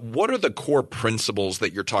pull out what are the core principles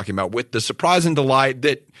that you're talking about with the surprise and delight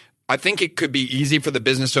that I think it could be easy for the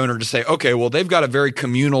business owner to say, okay, well, they've got a very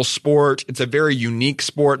communal sport. It's a very unique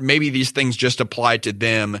sport. Maybe these things just apply to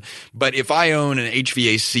them. But if I own an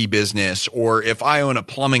HVAC business, or if I own a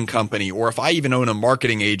plumbing company, or if I even own a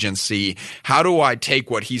marketing agency, how do I take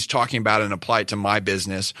what he's talking about and apply it to my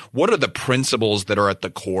business? What are the principles that are at the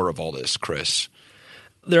core of all this, Chris?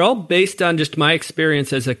 They're all based on just my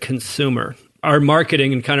experience as a consumer. Our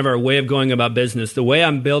marketing and kind of our way of going about business, the way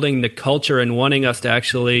I'm building the culture and wanting us to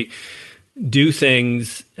actually do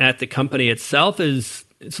things at the company itself it's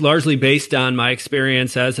largely based on my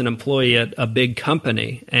experience as an employee at a big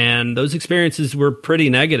company. And those experiences were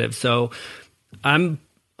pretty negative. So I'm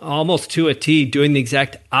almost to a T doing the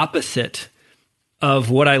exact opposite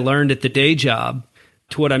of what I learned at the day job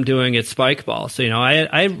to what I'm doing at Spikeball. So,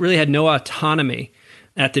 I really had no autonomy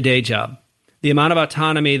at the day job. The amount of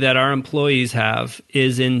autonomy that our employees have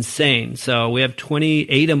is insane. So we have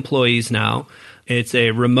 28 employees now. It's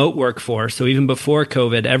a remote workforce. So even before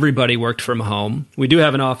COVID, everybody worked from home. We do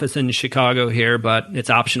have an office in Chicago here, but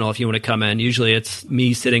it's optional if you want to come in. Usually it's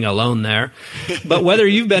me sitting alone there. But whether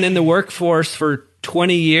you've been in the workforce for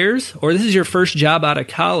 20 years or this is your first job out of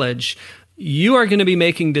college, you are going to be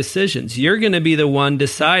making decisions. You're going to be the one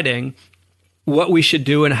deciding what we should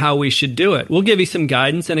do and how we should do it. We'll give you some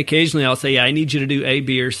guidance, and occasionally I'll say, yeah, I need you to do A,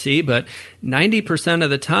 B, or C, but 90%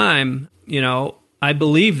 of the time, I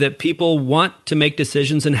believe that people want to make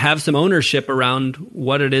decisions and have some ownership around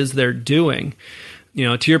what it is they're doing.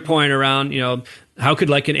 To your point around, how could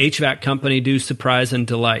like an HVAC company do surprise and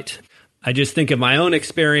delight? I just think of my own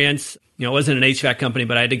experience. It wasn't an HVAC company,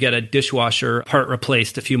 but I had to get a dishwasher part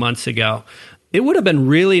replaced a few months ago. It would have been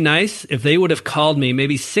really nice if they would have called me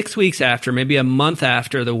maybe 6 weeks after, maybe a month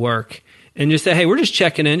after the work, and just say, hey, we're just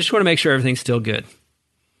checking in. Just want to make sure everything's still good.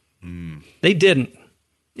 They didn't.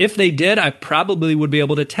 If they did, I probably would be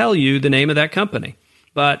able to tell you the name of that company.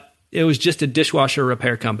 But it was just a dishwasher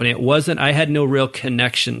repair company. It wasn't, I had no real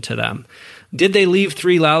connection to them. Did they leave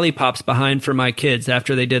 3 lollipops behind for my kids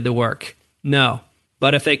after they did the work? No.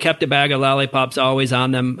 But if they kept a bag of lollipops always on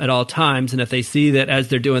them at all times, and if they see that as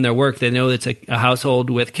they're doing their work, they know it's a household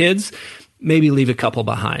with kids, maybe leave a couple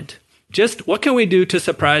behind. Just what can we do to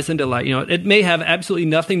surprise and delight? It may have absolutely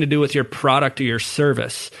nothing to do with your product or your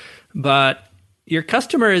service, but your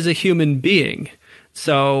customer is a human being.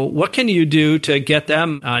 So what can you do to get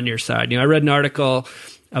them on your side? I read an article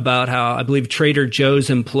about how I believe Trader Joe's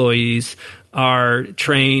employees are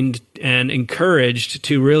trained and encouraged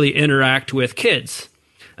to really interact with kids.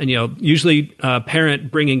 And, usually a parent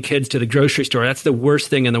bringing kids to the grocery store, that's the worst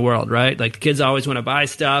thing in the world, right? Like the kids always want to buy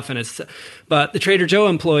stuff, but the Trader Joe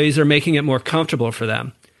employees are making it more comfortable for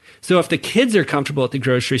them. So if the kids are comfortable at the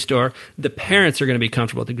grocery store, the parents are going to be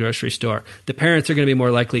comfortable at the grocery store. The parents are going to be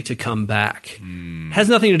more likely to come back. It has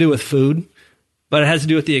nothing to do with food, but it has to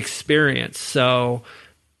do with the experience. So,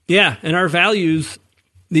 yeah, and our values,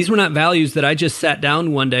 these were not values that I just sat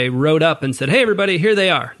down one day, wrote up and said, hey, everybody, here they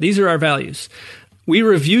are. These are our values. We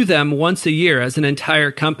review them once a year as an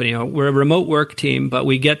entire company. We're a remote work team, but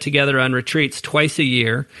we get together on retreats twice a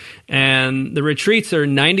year. And the retreats are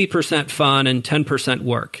 90% fun and 10%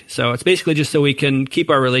 work. So it's basically just so we can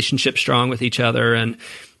keep our relationship strong with each other. And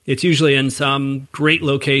it's usually in some great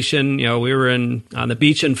location. We were on the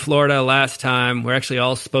beach in Florida last time. We're actually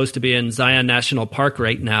all supposed to be in Zion National Park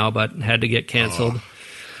right now, but had to get canceled. Oh.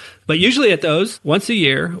 But usually at those, once a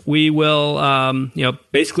year, we will,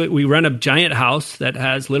 basically we rent a giant house that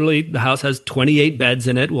has the house has 28 beds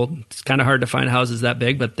in it. Well, it's kind of hard to find houses that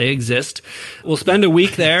big, but they exist. We'll spend a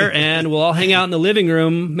week there and we'll all hang out in the living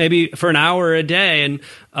room maybe for an hour a day. And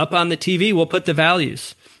up on the TV, we'll put the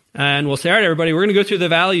values. And we'll say, all right, everybody, we're going to go through the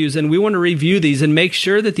values and we want to review these and make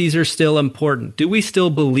sure that these are still important. Do we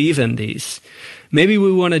still believe in these? Maybe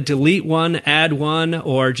we want to delete one, add one,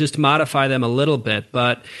 or just modify them a little bit.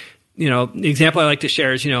 But the example I like to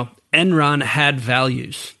share is, Enron had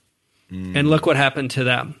values. And look what happened to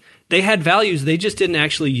them. They had values. They just didn't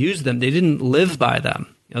actually use them. They didn't live by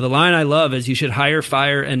them. The line I love is you should hire,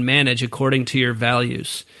 fire, and manage according to your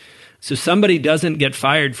values. So somebody doesn't get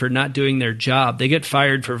fired for not doing their job. They get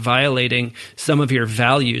fired for violating some of your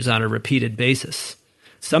values on a repeated basis.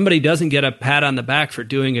 Somebody doesn't get a pat on the back for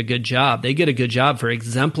doing a good job. They get a good job for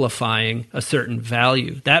exemplifying a certain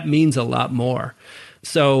value. That means a lot more.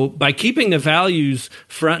 So by keeping the values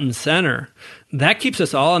front and center, that keeps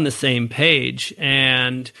us all on the same page,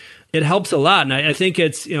 and it helps a lot. And I think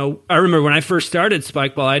it's, I remember when I first started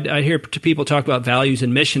Spikeball, I'd hear people talk about values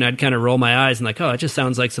and mission. I'd kind of roll my eyes and like, oh, it just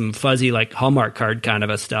sounds like some fuzzy, like Hallmark card kind of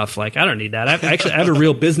a stuff. Like, I don't need that. I have a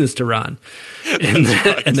real business to run. And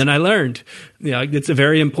then I learned, it's a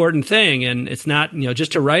very important thing. And it's not,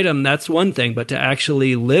 just to write them, that's one thing, but to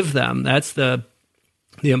actually live them, that's the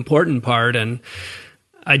important part. And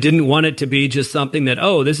I didn't want it to be just something that,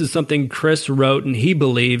 this is something Chris wrote and he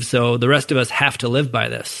believes, so the rest of us have to live by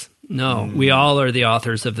this. No, we all are the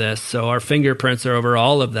authors of this, so our fingerprints are over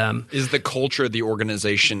all of them. Is the culture of the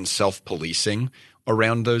organization self-policing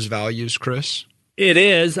around those values, Chris? It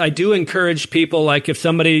is. I do encourage people, like if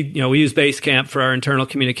somebody, we use Basecamp for our internal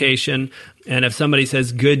communication, and if somebody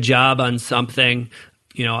says good job on something,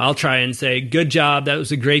 I'll try and say, good job, that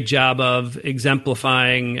was a great job of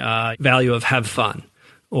exemplifying value of have fun.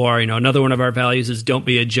 Or, another one of our values is don't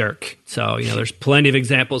be a jerk. So, there's plenty of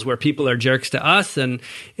examples where people are jerks to us, and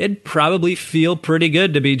it'd probably feel pretty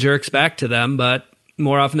good to be jerks back to them, but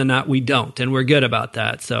more often than not, we don't, and we're good about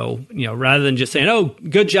that. So, rather than just saying, oh,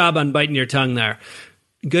 good job on biting your tongue there,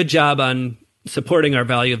 good job on supporting our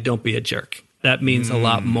value of don't be a jerk. That means a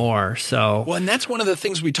lot more. So, well, and that's one of the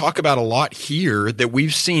things we talk about a lot here that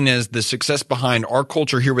we've seen as the success behind our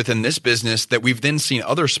culture here within this business that we've then seen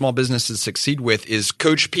other small businesses succeed with is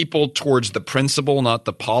coach people towards the principle, not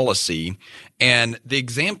the policy. And the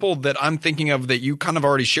example that I'm thinking of that you kind of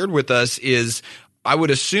already shared with us is I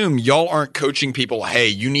would assume y'all aren't coaching people, hey,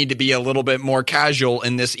 you need to be a little bit more casual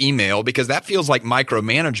in this email because that feels like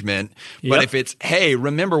micromanagement. Yep. But if it's, hey,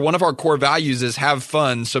 remember one of our core values is have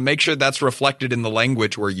fun, so make sure that's reflected in the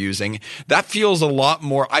language we're using. That feels a lot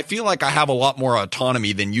more, I feel like I have a lot more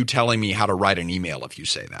autonomy than you telling me how to write an email if you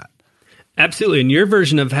say that. Absolutely. And your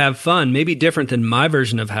version of have fun may be different than my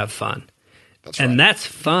version of have fun. That's right. And that's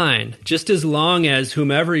fine, just as long as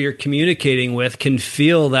whomever you're communicating with can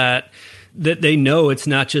feel that they know it's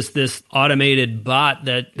not just this automated bot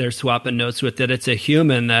that they're swapping notes with, that it's a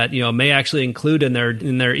human that, may actually include in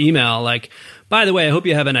their email, like, by the way, I hope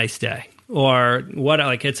you have a nice day. Or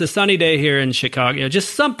it's a sunny day here in Chicago,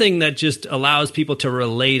 just something that just allows people to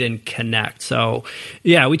relate and connect. So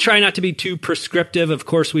yeah, we try not to be too prescriptive. Of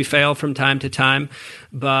course, we fail from time to time,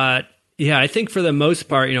 but yeah, I think for the most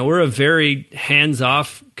part, we're a very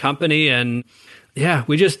hands-off company, and yeah,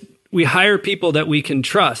 we hire people that we can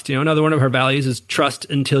trust. Another one of our values is trust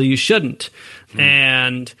until you shouldn't.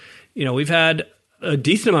 And, we've had a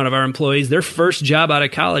decent amount of our employees, their first job out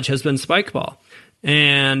of college has been Spikeball.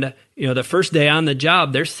 And, the first day on the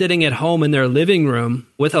job, they're sitting at home in their living room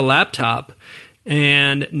with a laptop,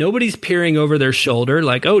 And nobody's peering over their shoulder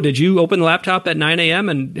like, oh, did you open the laptop at 9 a.m.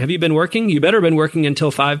 and have you been working? You better have been working until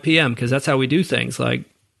 5 p.m. because that's how we do things. Like,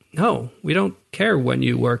 no, we don't care when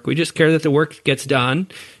you work. We just care that the work gets done.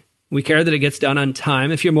 We care that it gets done on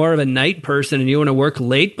time. If you're more of a night person and you want to work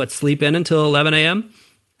late but sleep in until 11 a.m.,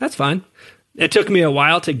 that's fine. It took me a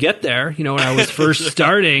while to get there. You know, when I was first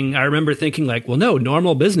starting, I remember thinking like, well, no,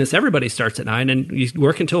 normal business, everybody starts at 9 and you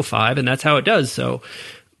work until 5 and that's how it does. So,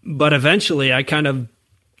 but eventually I kind of,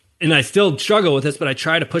 and I still struggle with this, but I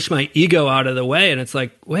try to push my ego out of the way. And it's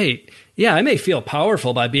like, wait, yeah, I may feel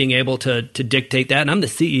powerful by being able to dictate that. And I'm the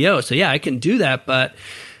CEO. So yeah, I can do that. But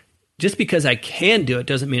just because I can do it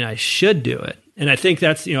doesn't mean I should do it. And I think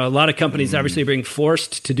that's, you know, a lot of companies obviously are being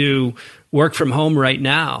forced to do work from home right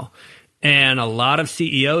now. And a lot of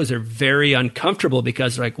CEOs are very uncomfortable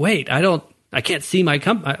because they're like, wait, I can't see my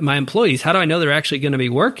employees. How do I know they're actually going to be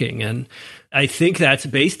working? And I think that's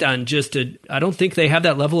based on I don't think they have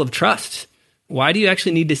that level of trust. Why do you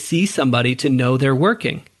actually need to see somebody to know they're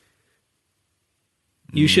working?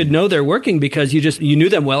 You should know they're working because you knew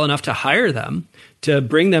them well enough to hire them, to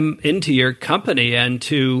bring them into your company, and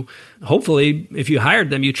to hopefully, if you hired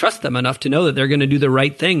them, you trust them enough to know that they're going to do the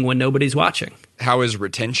right thing when nobody's watching. How is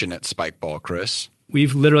retention at Spikeball, Chris?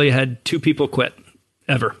 We've literally had 2 people quit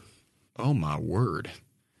ever. Oh, my word.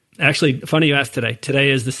 Actually, funny you asked today. Today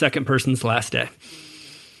is the second person's last day.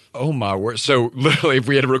 Oh, my word. So literally, if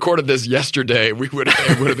we had recorded this yesterday, it would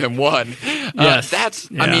have been one. Yes.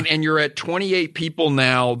 I mean, and you're at 28 people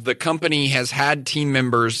now. The company has had team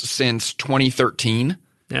members since 2013.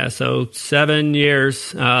 Yeah, so 7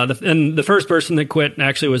 years. And the first person that quit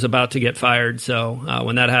actually was about to get fired. So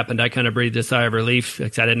when that happened, I kind of breathed a sigh of relief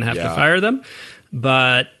because I didn't have to fire them.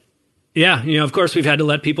 But yeah, you know, of course, we've had to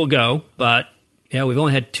let people go. But yeah, we've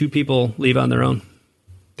only had 2 people leave on their own.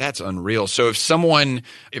 That's unreal. So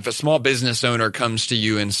if a small business owner comes to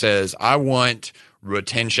you and says, I want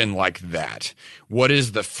retention like that, what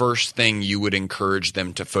is the first thing you would encourage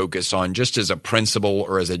them to focus on, just as a principle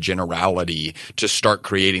or as a generality, to start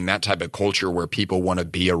creating that type of culture where people want to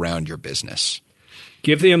be around your business?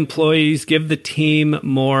 Give the team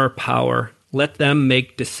more power. Let them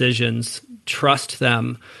make decisions. Trust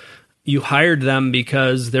them. You hired them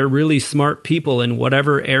because they're really smart people in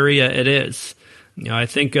whatever area it is. You know, I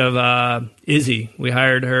think of Izzy. We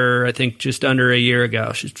hired her, I think, just under a year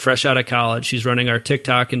ago. She's fresh out of college. She's running our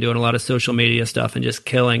TikTok and doing a lot of social media stuff and just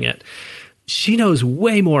killing it. She knows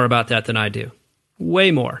way more about that than I do.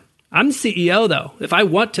 Way more. I'm the CEO, though. If I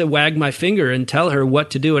want to wag my finger and tell her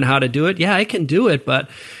what to do and how to do it, yeah, I can do it. But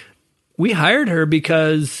we hired her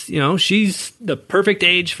because, you know, she's the perfect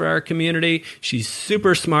age for our community. She's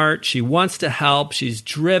super smart. She wants to help. She's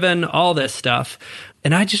driven, all this stuff.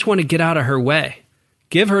 And I just want to get out of her way.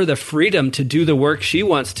 Give her the freedom to do the work she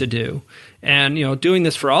wants to do. And, you know, doing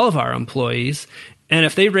this for all of our employees. And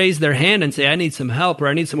if they raise their hand and say, I need some help or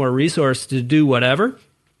I need some more resource to do whatever,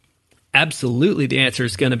 absolutely the answer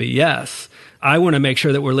is going to be yes. I want to make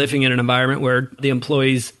sure that we're living in an environment where the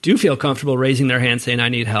employees do feel comfortable raising their hand saying, I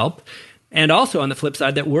need help. And also on the flip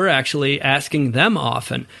side, that we're actually asking them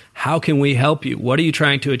often, how can we help you? What are you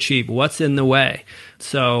trying to achieve? What's in the way?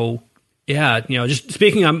 So yeah, you know, just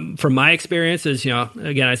speaking from my experiences, you know,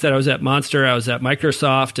 again, I said I was at Monster, I was at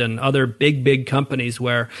Microsoft and other big companies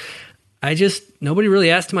where nobody really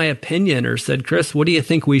asked my opinion or said, Chris, what do you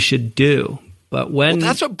think we should do? But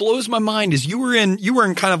that's what blows my mind is you were in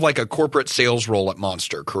kind of like a corporate sales role at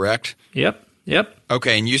Monster, correct? Yep.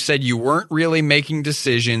 Okay, and you said you weren't really making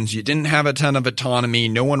decisions. You didn't have a ton of autonomy.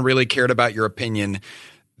 No one really cared about your opinion.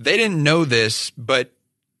 They didn't know this, but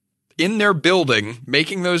in their building,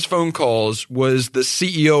 making those phone calls was the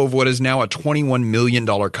CEO of what is now a $21 million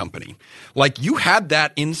company. Like, you had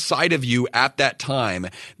that inside of you at that time.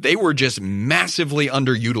 They were just massively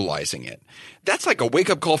underutilizing it. That's like a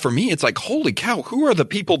wake-up call for me. It's like, holy cow, who are the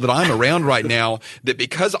people that I'm around right now that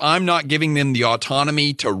because I'm not giving them the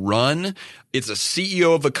autonomy to run, it's a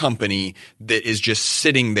CEO of a company that is just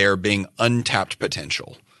sitting there being untapped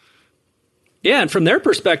potential. Yeah, and from their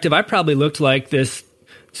perspective, I probably looked like this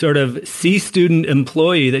sort of C-student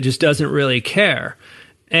employee that just doesn't really care.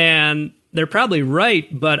 And they're probably right,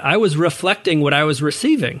 but I was reflecting what I was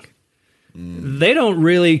receiving. They don't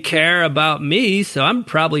really care about me, so I'm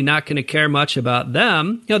probably not going to care much about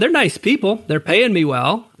them. You know, they're nice people. They're paying me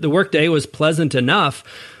well. The workday was pleasant enough,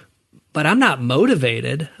 but I'm not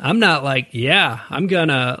motivated. I'm not like, yeah, I'm going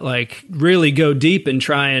to like really go deep and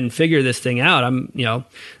try and figure this thing out.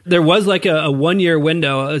 There was like a 1 year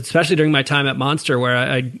window, especially during my time at Monster,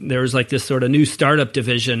 where there was like this sort of new startup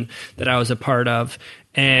division that I was a part of.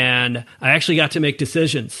 And I actually got to make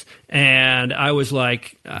decisions. And I was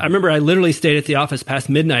like, I remember I literally stayed at the office past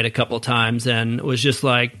midnight a couple times and was just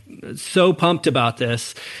like so pumped about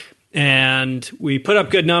this. And we put up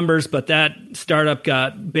good numbers, but that startup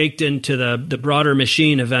got baked into the broader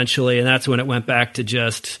machine eventually. And that's when it went back to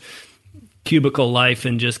just cubicle life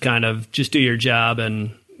and just kind of just do your job.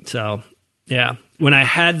 And so, yeah, when I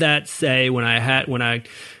had that say, when I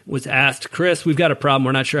was asked, Chris, we've got a problem.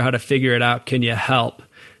 We're not sure how to figure it out. Can you help?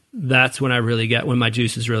 That's when when my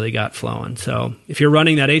juices really got flowing. So if you're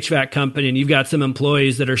running that HVAC company and you've got some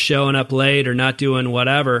employees that are showing up late or not doing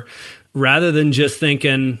whatever, rather than just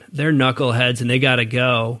thinking they're knuckleheads and they got to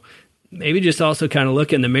go, maybe just also kind of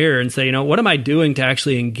look in the mirror and say, what am I doing to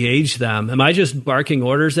actually engage them? Am I just barking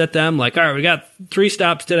orders at them? Like, all right, we got 3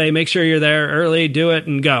 stops today. Make sure you're there early, do it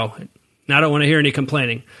and go. And I don't want to hear any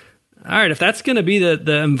complaining. All right, if that's going to be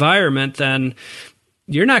the environment, then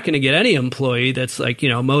you're not going to get any employee that's like,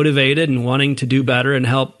 motivated and wanting to do better and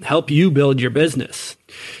help you build your business.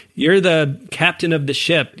 You're the captain of the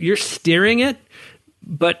ship. You're steering it,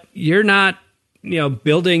 but you're not,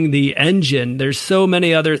 building the engine. There's so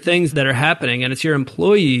many other things that are happening, and it's your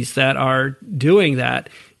employees that are doing that.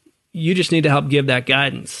 You just need to help give that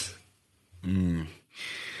guidance.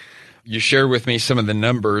 You shared with me some of the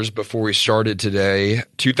numbers before we started today.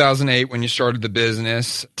 2008, when you started the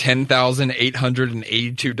business,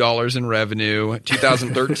 $10,882 in revenue.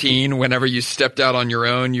 2013, whenever you stepped out on your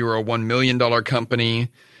own, you were a $1 million company.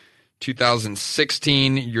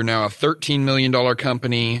 2016, you're now a $13 million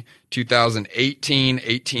company. 2018,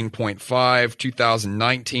 18.5.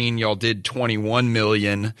 2019, y'all did 21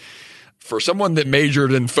 million. For someone that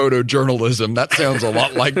majored in photojournalism, that sounds a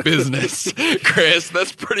lot like business. Chris,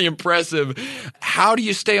 that's pretty impressive. How do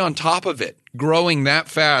you stay on top of it, growing that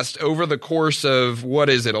fast over the course of,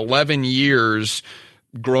 11 years,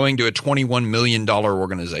 growing to a $21 million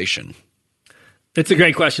organization? It's a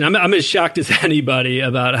great question. I'm as shocked as anybody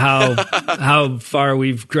about how far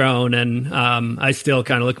we've grown, and I still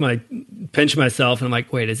kind of pinch myself, and I'm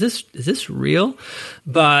like, wait, is this real?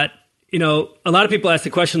 But a lot of people ask the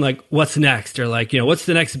question like, what's next? Or like, what's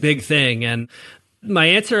the next big thing? And my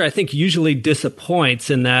answer, I think, usually disappoints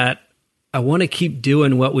in that I want to keep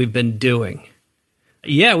doing what we've been doing.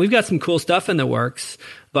 Yeah, we've got some cool stuff in the works,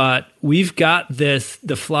 but we've got the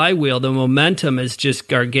flywheel, the momentum is just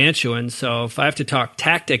gargantuan. So if I have to talk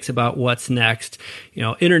tactics about what's next,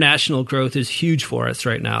 international growth is huge for us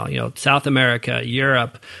right now. South America,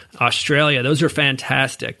 Europe, Australia, those are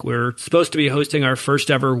fantastic. We're supposed to be hosting our first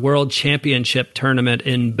ever World Championship tournament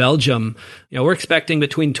in Belgium. We're expecting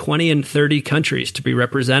between 20 and 30 countries to be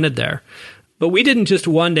represented there. But we didn't just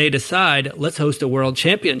one day decide, let's host a World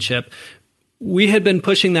Championship. We had been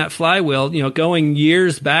pushing that flywheel, going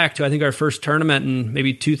years back to, I think, our first tournament in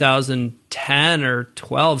maybe 2010 or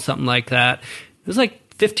 12, something like that. It was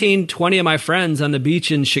like 15, 20 of my friends on the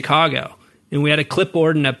beach in Chicago, and we had a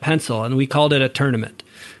clipboard and a pencil, and we called it a tournament.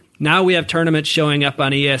 Now we have tournaments showing up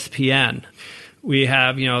on ESPN. We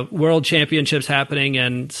have, world championships happening,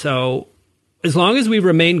 and so as long as we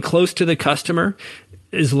remain close to the customer,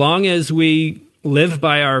 as long as we live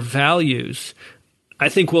by our values, I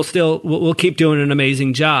think we'll keep doing an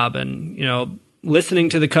amazing job. And, listening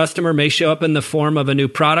to the customer may show up in the form of a new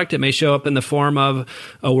product. It may show up in the form of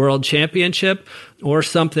a world championship or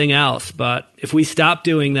something else. But if we stop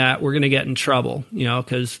doing that, we're going to get in trouble,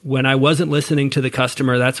 because when I wasn't listening to the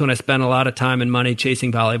customer, that's when I spent a lot of time and money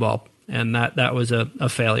chasing volleyball. And that was a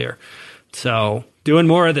failure. So doing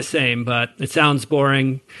more of the same, but it sounds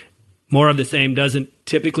boring. More of the same doesn't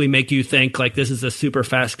typically make you think like this is a super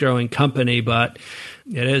fast growing company, but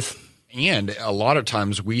it is. And a lot of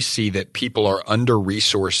times we see that people are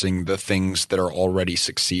under-resourcing the things that are already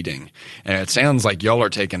succeeding. And it sounds like y'all are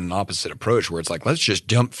taking an opposite approach where it's like, let's just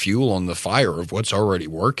dump fuel on the fire of what's already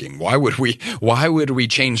working. Why would we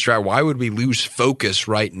change strategy? Why would we lose focus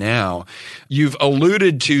right now? You've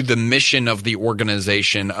alluded to the mission of the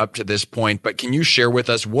organization up to this point, but can you share with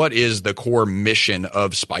us what is the core mission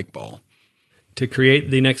of Spikeball? To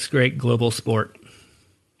create the next great global sport.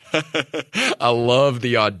 I love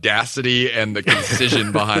the audacity and the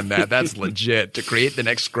concision behind that. That's legit. To create the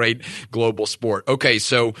next great global sport. Okay,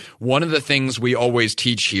 so one of the things we always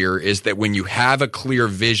teach here is that when you have a clear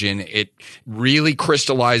vision, it really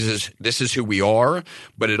crystallizes this is who we are,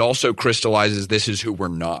 but it also crystallizes this is who we're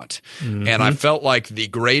not. Mm-hmm. And I felt like the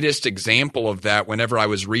greatest example of that whenever I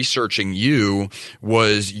was researching you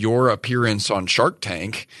was your appearance on Shark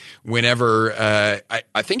Tank. Whenever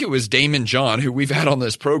I think it was Damon John, who we've had on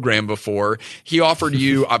this program program before. He offered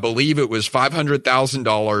you, I believe it was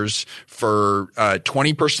 $500,000 for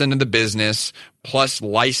 20% of the business, plus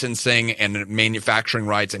licensing and manufacturing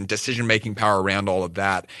rights and decision-making power around all of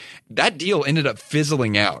that. That deal ended up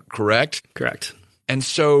fizzling out, correct? Correct. And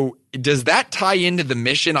so does that tie into the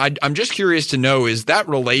mission? I'm just curious to know, is that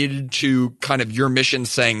related to kind of your mission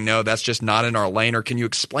saying, no, that's just not in our lane? Or can you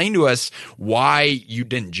explain to us why you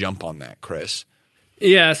didn't jump on that, Chris?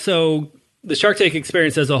 Yeah, so the Shark Tank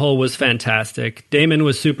experience as a whole was fantastic. Damon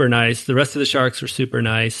was super nice. The rest of the Sharks were super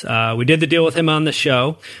nice. We did the deal with him on the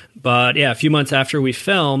show. But yeah, a few months after we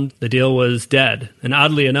filmed, the deal was dead. And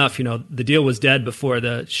oddly enough, the deal was dead before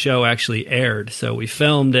the show actually aired. So we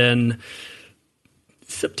filmed in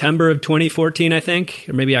September of 2014, I think,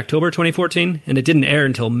 or maybe October 2014, and it didn't air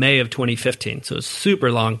until May of 2015. So it was a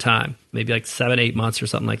super long time, maybe like 7-8 months or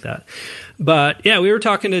something like that. But yeah, we were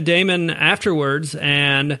talking to Damon afterwards,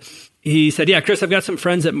 and he said, yeah, Chris, I've got some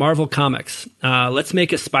friends at Marvel Comics. Let's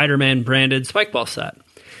make a Spider-Man branded Spikeball set.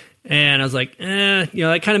 And I was like, that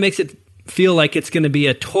kind of makes it feel like it's going to be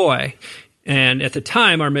a toy. And at the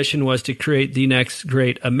time, our mission was to create the next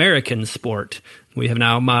great American sport. We have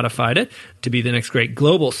now modified it to be the next great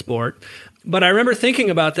global sport. But I remember thinking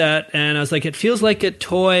about that, and I was like, it feels like a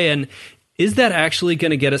toy, and is that actually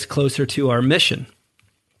going to get us closer to our mission?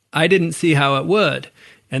 I didn't see how it would.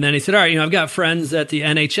 And then he said, all right, I've got friends at the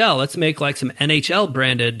NHL. Let's make like some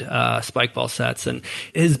NHL-branded Spikeball sets. And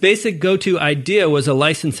his basic go-to idea was a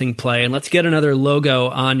licensing play, and let's get another logo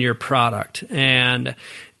on your product. And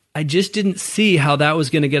I just didn't see how that was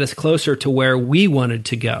going to get us closer to where we wanted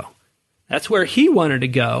to go. That's where he wanted to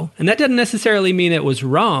go. And that doesn't necessarily mean it was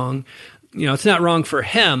wrong. It's not wrong for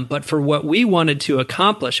him, but for what we wanted to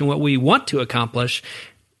accomplish and what we want to accomplish,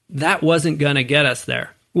 that wasn't going to get us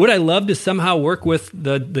there. Would I love to somehow work with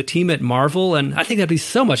the team at Marvel? And I think that'd be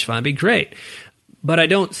so much fun. It'd be great. But I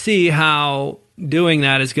don't see how doing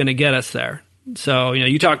that is going to get us there. So,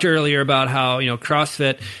 you talked earlier about how,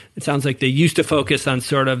 CrossFit, it sounds like they used to focus on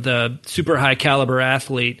sort of the super high caliber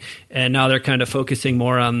athlete, and now they're kind of focusing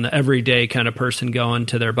more on the everyday kind of person going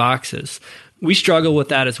to their boxes. We struggle with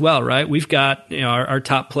that as well, right? We've got our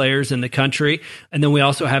top players in the country, and then we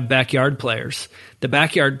also have backyard players. The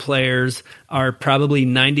backyard players are probably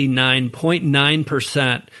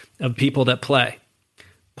 99.9% of people that play.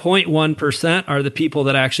 0.1% are the people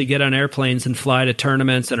that actually get on airplanes and fly to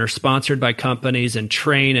tournaments and are sponsored by companies and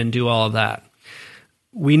train and do all of that.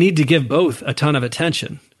 We need to give both a ton of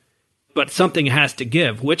attention, but something has to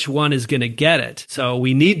give. Which one is going to get it? So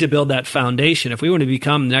we need to build that foundation. If we want to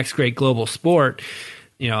become the next great global sport,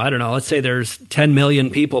 I don't know, let's say there's 10 million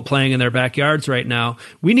people playing in their backyards right now.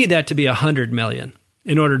 We need that to be 100 million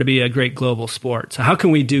in order to be a great global sport. So how can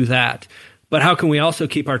we do that? But how can we also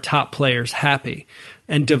keep our top players happy?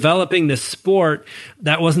 And developing this sport,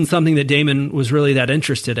 that wasn't something that Damon was really that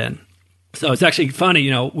interested in. So it's actually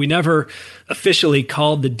funny, we never officially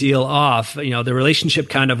called the deal off. The relationship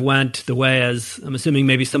kind of went the way, as I'm assuming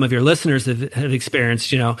maybe some of your listeners have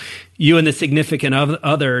experienced, you and the significant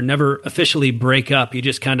other never officially break up. You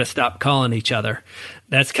just kind of stop calling each other.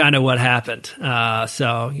 That's kind of what happened.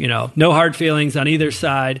 So, no hard feelings on either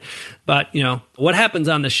side. But, what happens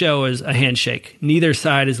on the show is a handshake. Neither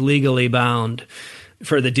side is legally bound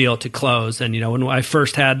for the deal to close. And, when I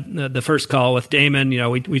first had the first call with Damon,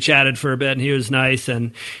 we chatted for a bit, and he was nice.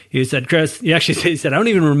 And he said, Chris, he said, I don't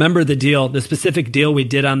even remember the specific deal we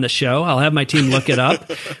did on the show. I'll have my team look it up.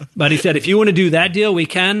 But he said, if you want to do that deal, we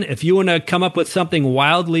can. If you want to come up with something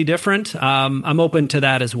wildly different, I'm open to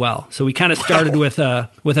that as well. So we kind of started with a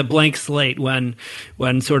blank slate when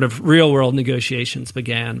sort of real world negotiations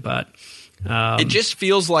began. But it just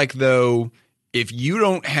feels like, though, if you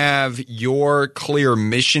don't have your clear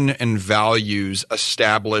mission and values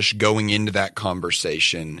established going into that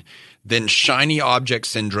conversation, then shiny object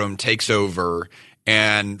syndrome takes over,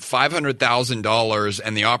 and $500,000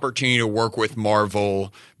 and the opportunity to work with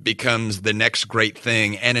Marvel becomes the next great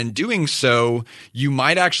thing. And in doing so, you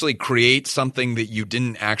might actually create something that you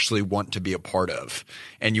didn't actually want to be a part of.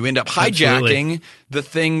 And you end up hijacking the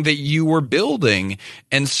thing that you were building.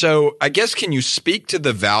 And so I guess, can you speak to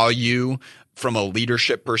the value from a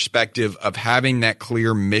leadership perspective of having that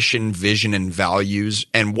clear mission, vision, and values,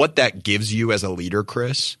 and what that gives you as a leader,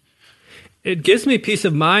 Chris? It gives me peace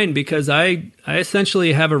of mind because I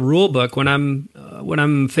essentially have a rule book. When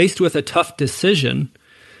I'm faced with a tough decision,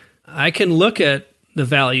 I can look at the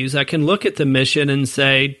values, I can look at the mission and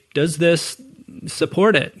say, does this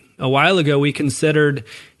support it? A while ago, we considered,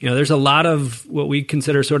 there's a lot of what we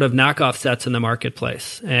consider sort of knockoff sets in the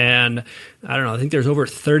marketplace. And I don't know, I think there's over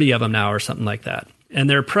 30 of them now or something like that. And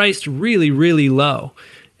they're priced really, really low.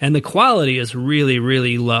 and the quality is really,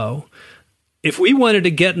 really low. If we wanted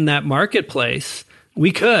to get in that marketplace,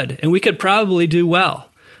 we could, and we could probably do well.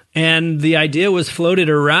 And the idea was floated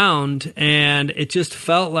around, and it just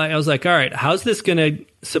felt like, I was like, all right, how's this going to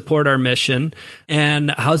support our mission?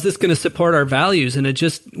 And how's this going to support our values? And it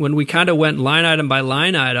just, when we kind of went line item by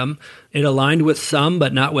line item, it aligned with some,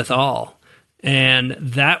 but not with all. And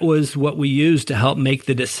that was what we used to help make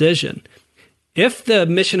the decision. If the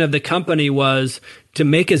mission of the company was to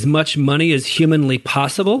make as much money as humanly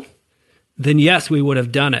possible, then yes, we would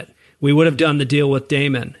have done it. We would have done the deal with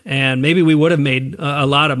Damon, and maybe we would have made a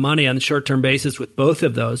lot of money on a short-term basis with both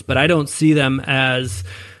of those, but I don't see them as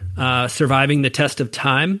surviving the test of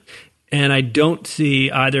time, and I don't see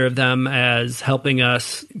either of them as helping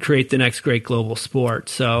us create the next great global sport.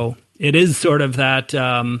 So it is sort of that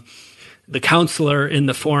the counselor in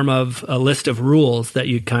the form of a list of rules that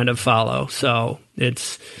you kind of follow. So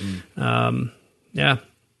it's,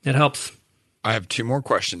 it helps. I have two more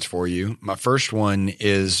questions for you. My first one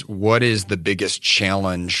is, what is the biggest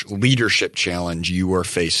challenge, leadership challenge you are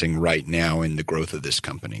facing right now in the growth of this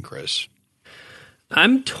company, Chris?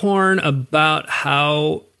 I'm torn about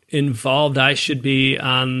how involved I should be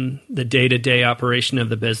on the day-to-day operation of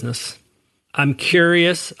the business. I'm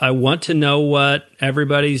curious. I want to know what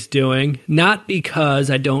everybody's doing, not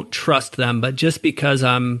because I don't trust them, but just because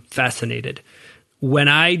I'm fascinated. When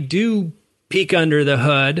I do peek under the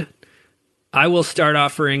hood, I will start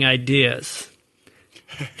offering ideas.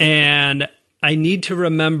 And I need to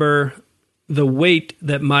remember the weight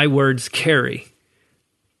that my words carry.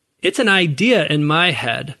 It's an idea in my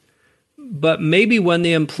head, but maybe when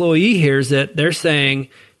the employee hears it, they're saying,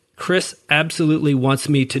 Chris absolutely wants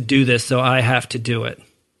me to do this, so I have to do it.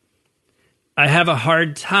 I have a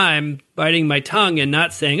hard time biting my tongue and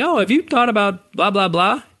not saying, oh, have you thought about blah, blah,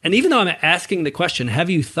 blah? And even though I'm asking the question, have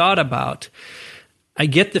you thought about, I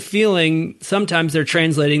get the feeling sometimes they're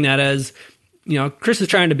translating that as, Chris is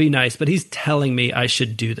trying to be nice, but he's telling me I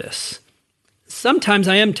should do this. Sometimes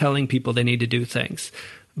I am telling people they need to do things,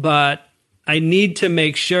 but I need to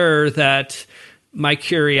make sure that my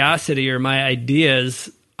curiosity or my ideas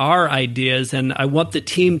are ideas, and I want the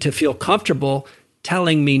team to feel comfortable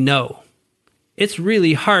telling me no. It's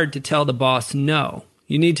really hard to tell the boss no.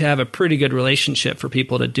 You need to have a pretty good relationship for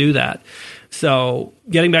people to do that. So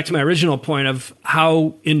getting back to my original point of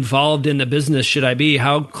how involved in the business should I be,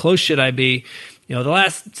 how close should I be, the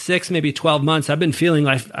last 6, maybe 12 months, I've been feeling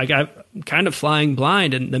like I got kind of flying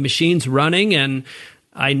blind, and the machine's running, and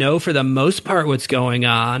I know for the most part what's going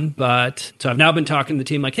on. But so I've now been talking to the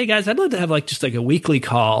team like, hey guys, I'd love to have just a weekly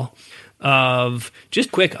call of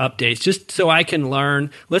just quick updates, just so I can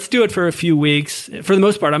learn. Let's do it for a few weeks. For the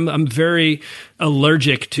most part, I'm very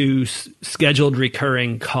allergic to scheduled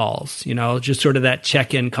recurring calls, just sort of that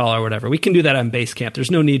check-in call or whatever. We can do that on Basecamp.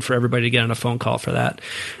 There's no need for everybody to get on a phone call for that.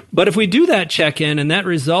 But if we do that check-in and that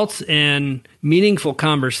results in meaningful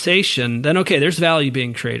conversation, then okay, there's value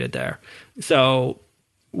being created there. So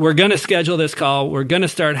we're going to schedule this call. We're going to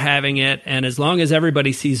start having it. And as long as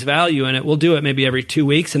everybody sees value in it, we'll do it maybe every 2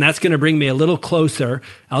 weeks. And that's going to bring me a little closer.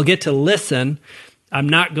 I'll get to listen. I'm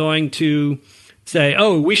not going to say,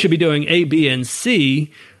 oh, we should be doing A, B, and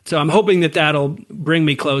C. So I'm hoping that that'll bring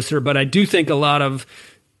me closer. But I do think a lot of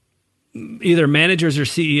either managers or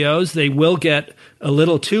CEOs, they will get a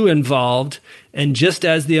little too involved. And just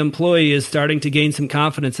as the employee is starting to gain some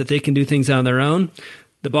confidence that they can do things on their own,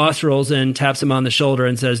 the boss rolls in, taps him on the shoulder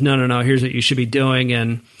and says, no, here's what you should be doing.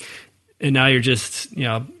 And now you're just,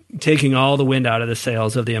 taking all the wind out of the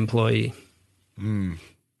sails of the employee.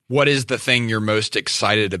 What is the thing you're most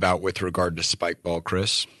excited about with regard to Spikeball,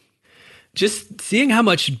 Chris? Just seeing how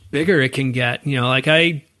much bigger it can get.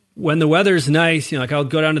 When the weather's nice, I'll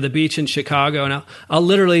go down to the beach in Chicago and I'll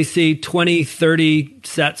literally see 20, 30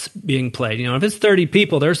 sets being played. If it's 30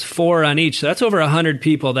 people, there's 4 on each. So that's over 100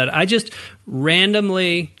 people that I just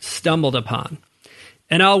randomly stumbled upon.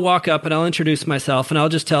 And I'll walk up and I'll introduce myself and I'll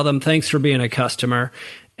just tell them, thanks for being a customer.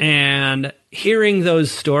 And hearing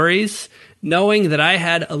those stories, knowing that I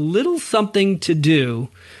had a little something to do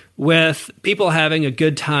with people having a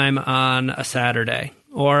good time on a Saturday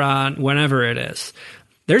or on whenever it is.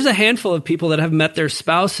 There's a handful of people that have met their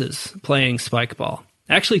spouses playing Spikeball.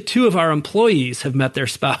 Actually, 2 of our employees have met their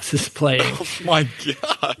spouses playing. Oh my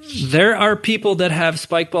gosh. There are people that have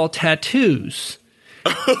Spikeball tattoos.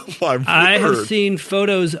 Oh my word. I have seen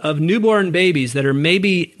photos of newborn babies that are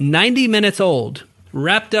maybe 90 minutes old,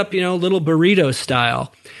 wrapped up, little burrito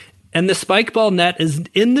style. And the Spikeball net is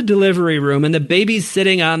in the delivery room and the baby's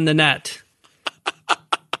sitting on the net.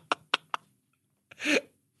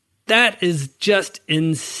 that is just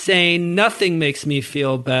insane. Nothing makes me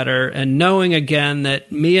feel better. And knowing again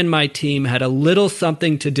that me and my team had a little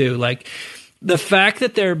something to do, like the fact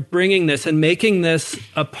that they're bringing this and making this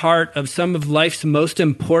a part of some of life's most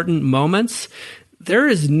important moments, there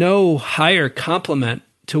is no higher compliment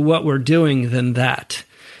to what we're doing than that.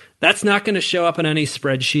 That's not going to show up in any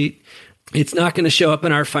spreadsheet. It's not going to show up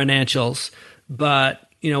in our financials. But,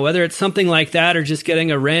 whether it's something like that or just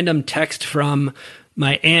getting a random text from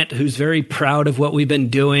my aunt who's very proud of what we've been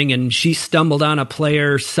doing, and she stumbled on a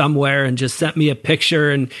player somewhere and just sent me a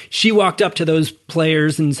picture, and she walked up to those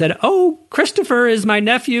players and said, "Oh, Christopher is my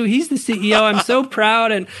nephew. He's the CEO. I'm so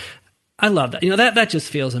proud." And I love that. That just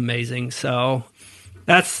feels amazing. So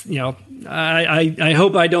that's, I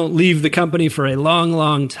hope I don't leave the company for a long,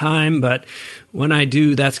 long time, but when I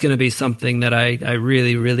do, that's going to be something that I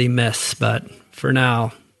really, really miss. But for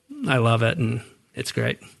now, I love it, and it's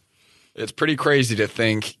great. It's pretty crazy to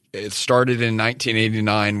think it started in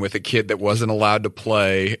 1989 with a kid that wasn't allowed to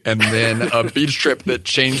play, and then a beach trip that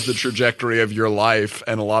changed the trajectory of your life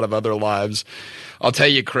and a lot of other lives. I'll tell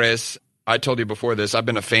you, Chris, I told you before this, I've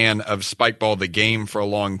been a fan of Spikeball, the game, for a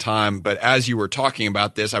long time. But as you were talking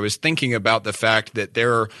about this, I was thinking about the fact that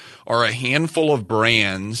there are a handful of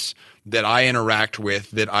brands that I interact with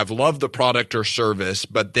that I've loved the product or service,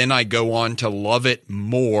 but then I go on to love it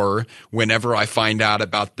more whenever I find out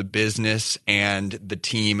about the business and the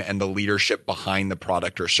team and the leadership behind the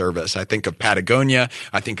product or service. I think of Patagonia,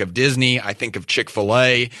 I think of Disney, I think of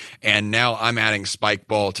Chick-fil-A, and now I'm adding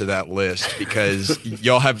Spikeball to that list because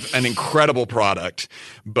y'all have an incredible product,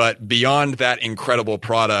 but beyond that incredible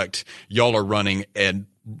product, y'all are running a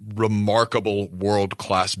remarkable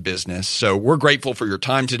world-class business. So we're grateful for your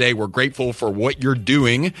time today. We're grateful for what you're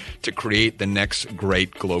doing to create the next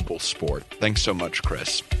great global sport. Thanks so much,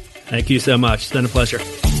 Chris. Thank you so much. It's been a pleasure.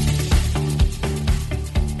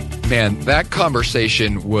 Man, that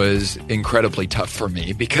conversation was incredibly tough for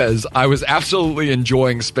me because I was absolutely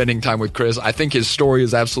enjoying spending time with Chris. I think his story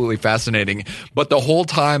is absolutely fascinating, but the whole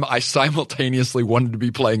time I simultaneously wanted to be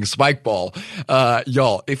playing Spikeball.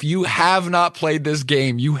 Y'all, if you have not played this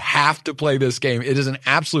game, you have to play this game. It is an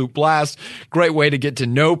absolute blast. Great way to get to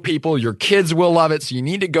know people. Your kids will love it, so you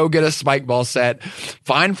need to go get a Spikeball set.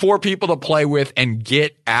 Find 4 people to play with and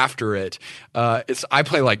get after it. I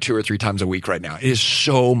play like 2 or 3 times a week right now. It is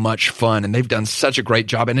so much fun, and they've done such a great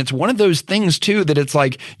job. And it's one of those things too that it's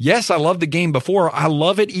like, yes, I loved the game before. I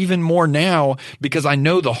love it even more now because I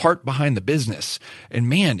know the heart behind the business. And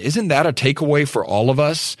man, isn't that a takeaway for all of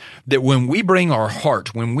us? That when we bring our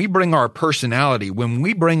heart, when we bring our personality, when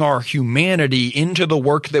we bring our humanity into the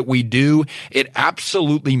work that we do, it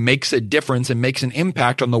absolutely makes a difference and makes an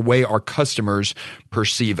impact on the way our customers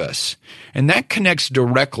perceive us. And that connects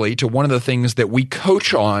directly to one of the things that we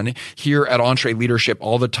coach on here at EntreLeadership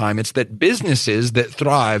all the time. It's that businesses that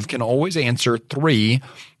thrive can always answer 3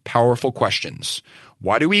 powerful questions.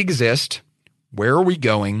 Why do we exist? Where are we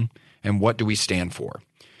going? And what do we stand for?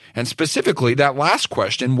 And specifically, that last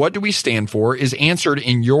question, what do we stand for, is answered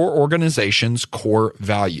in your organization's core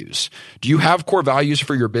values. Do you have core values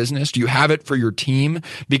for your business? Do you have it for your team?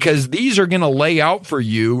 Because these are going to lay out for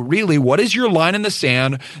you, really, what is your line in the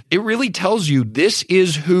sand? It really tells you this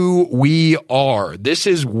is who we are. This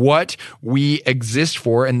is what we exist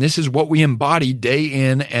for, and this is what we embody day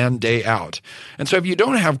in and day out. And so if you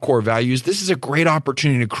don't have core values, this is a great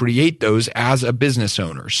opportunity to create those as a business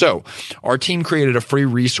owner. So our team created a free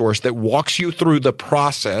resource that walks you through the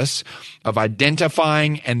process of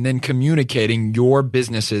identifying and then communicating your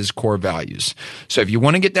business's core values. So if you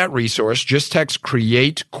want to get that resource, just text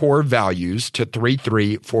Create Core Values to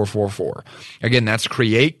 33444. Again, that's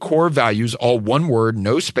Create Core Values, all one word,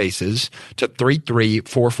 no spaces, to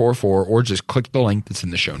 33444, or just click the link that's in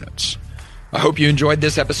the show notes. I hope you enjoyed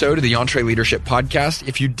this episode of the EntreLeadership Podcast.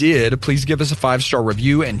 If you did, please give us a 5-star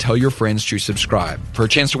review and tell your friends to subscribe. For a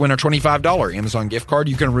chance to win a $25 Amazon gift card,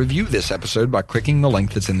 you can review this episode by clicking the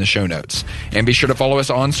link that's in the show notes. And be sure to follow us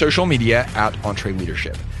on social media at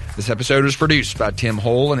EntreLeadership. This episode was produced by Tim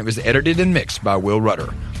Hole, and it was edited and mixed by Will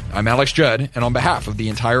Rudder. I'm Alex Judd, and on behalf of the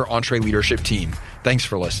entire EntreLeadership team, thanks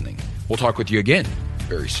for listening. We'll talk with you again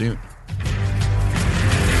very soon.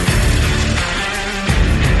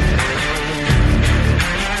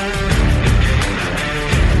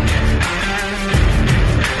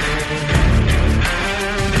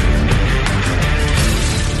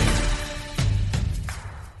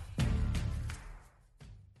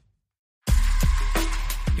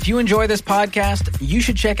 If you enjoy this podcast, you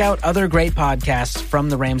should check out other great podcasts from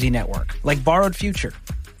the Ramsey Network, like Borrowed Future.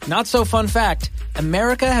 Not so fun fact,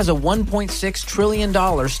 America has a $1.6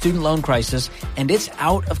 trillion student loan crisis, and it's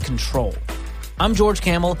out of control. I'm George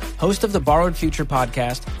Kamel, host of the Borrowed Future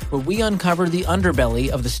podcast, where we uncover the underbelly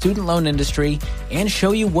of the student loan industry and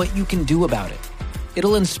show you what you can do about it.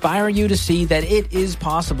 It'll inspire you to see that it is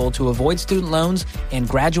possible to avoid student loans and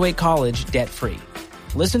graduate college debt-free.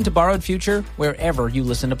 Listen to Borrowed Future wherever you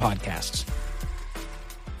listen to podcasts.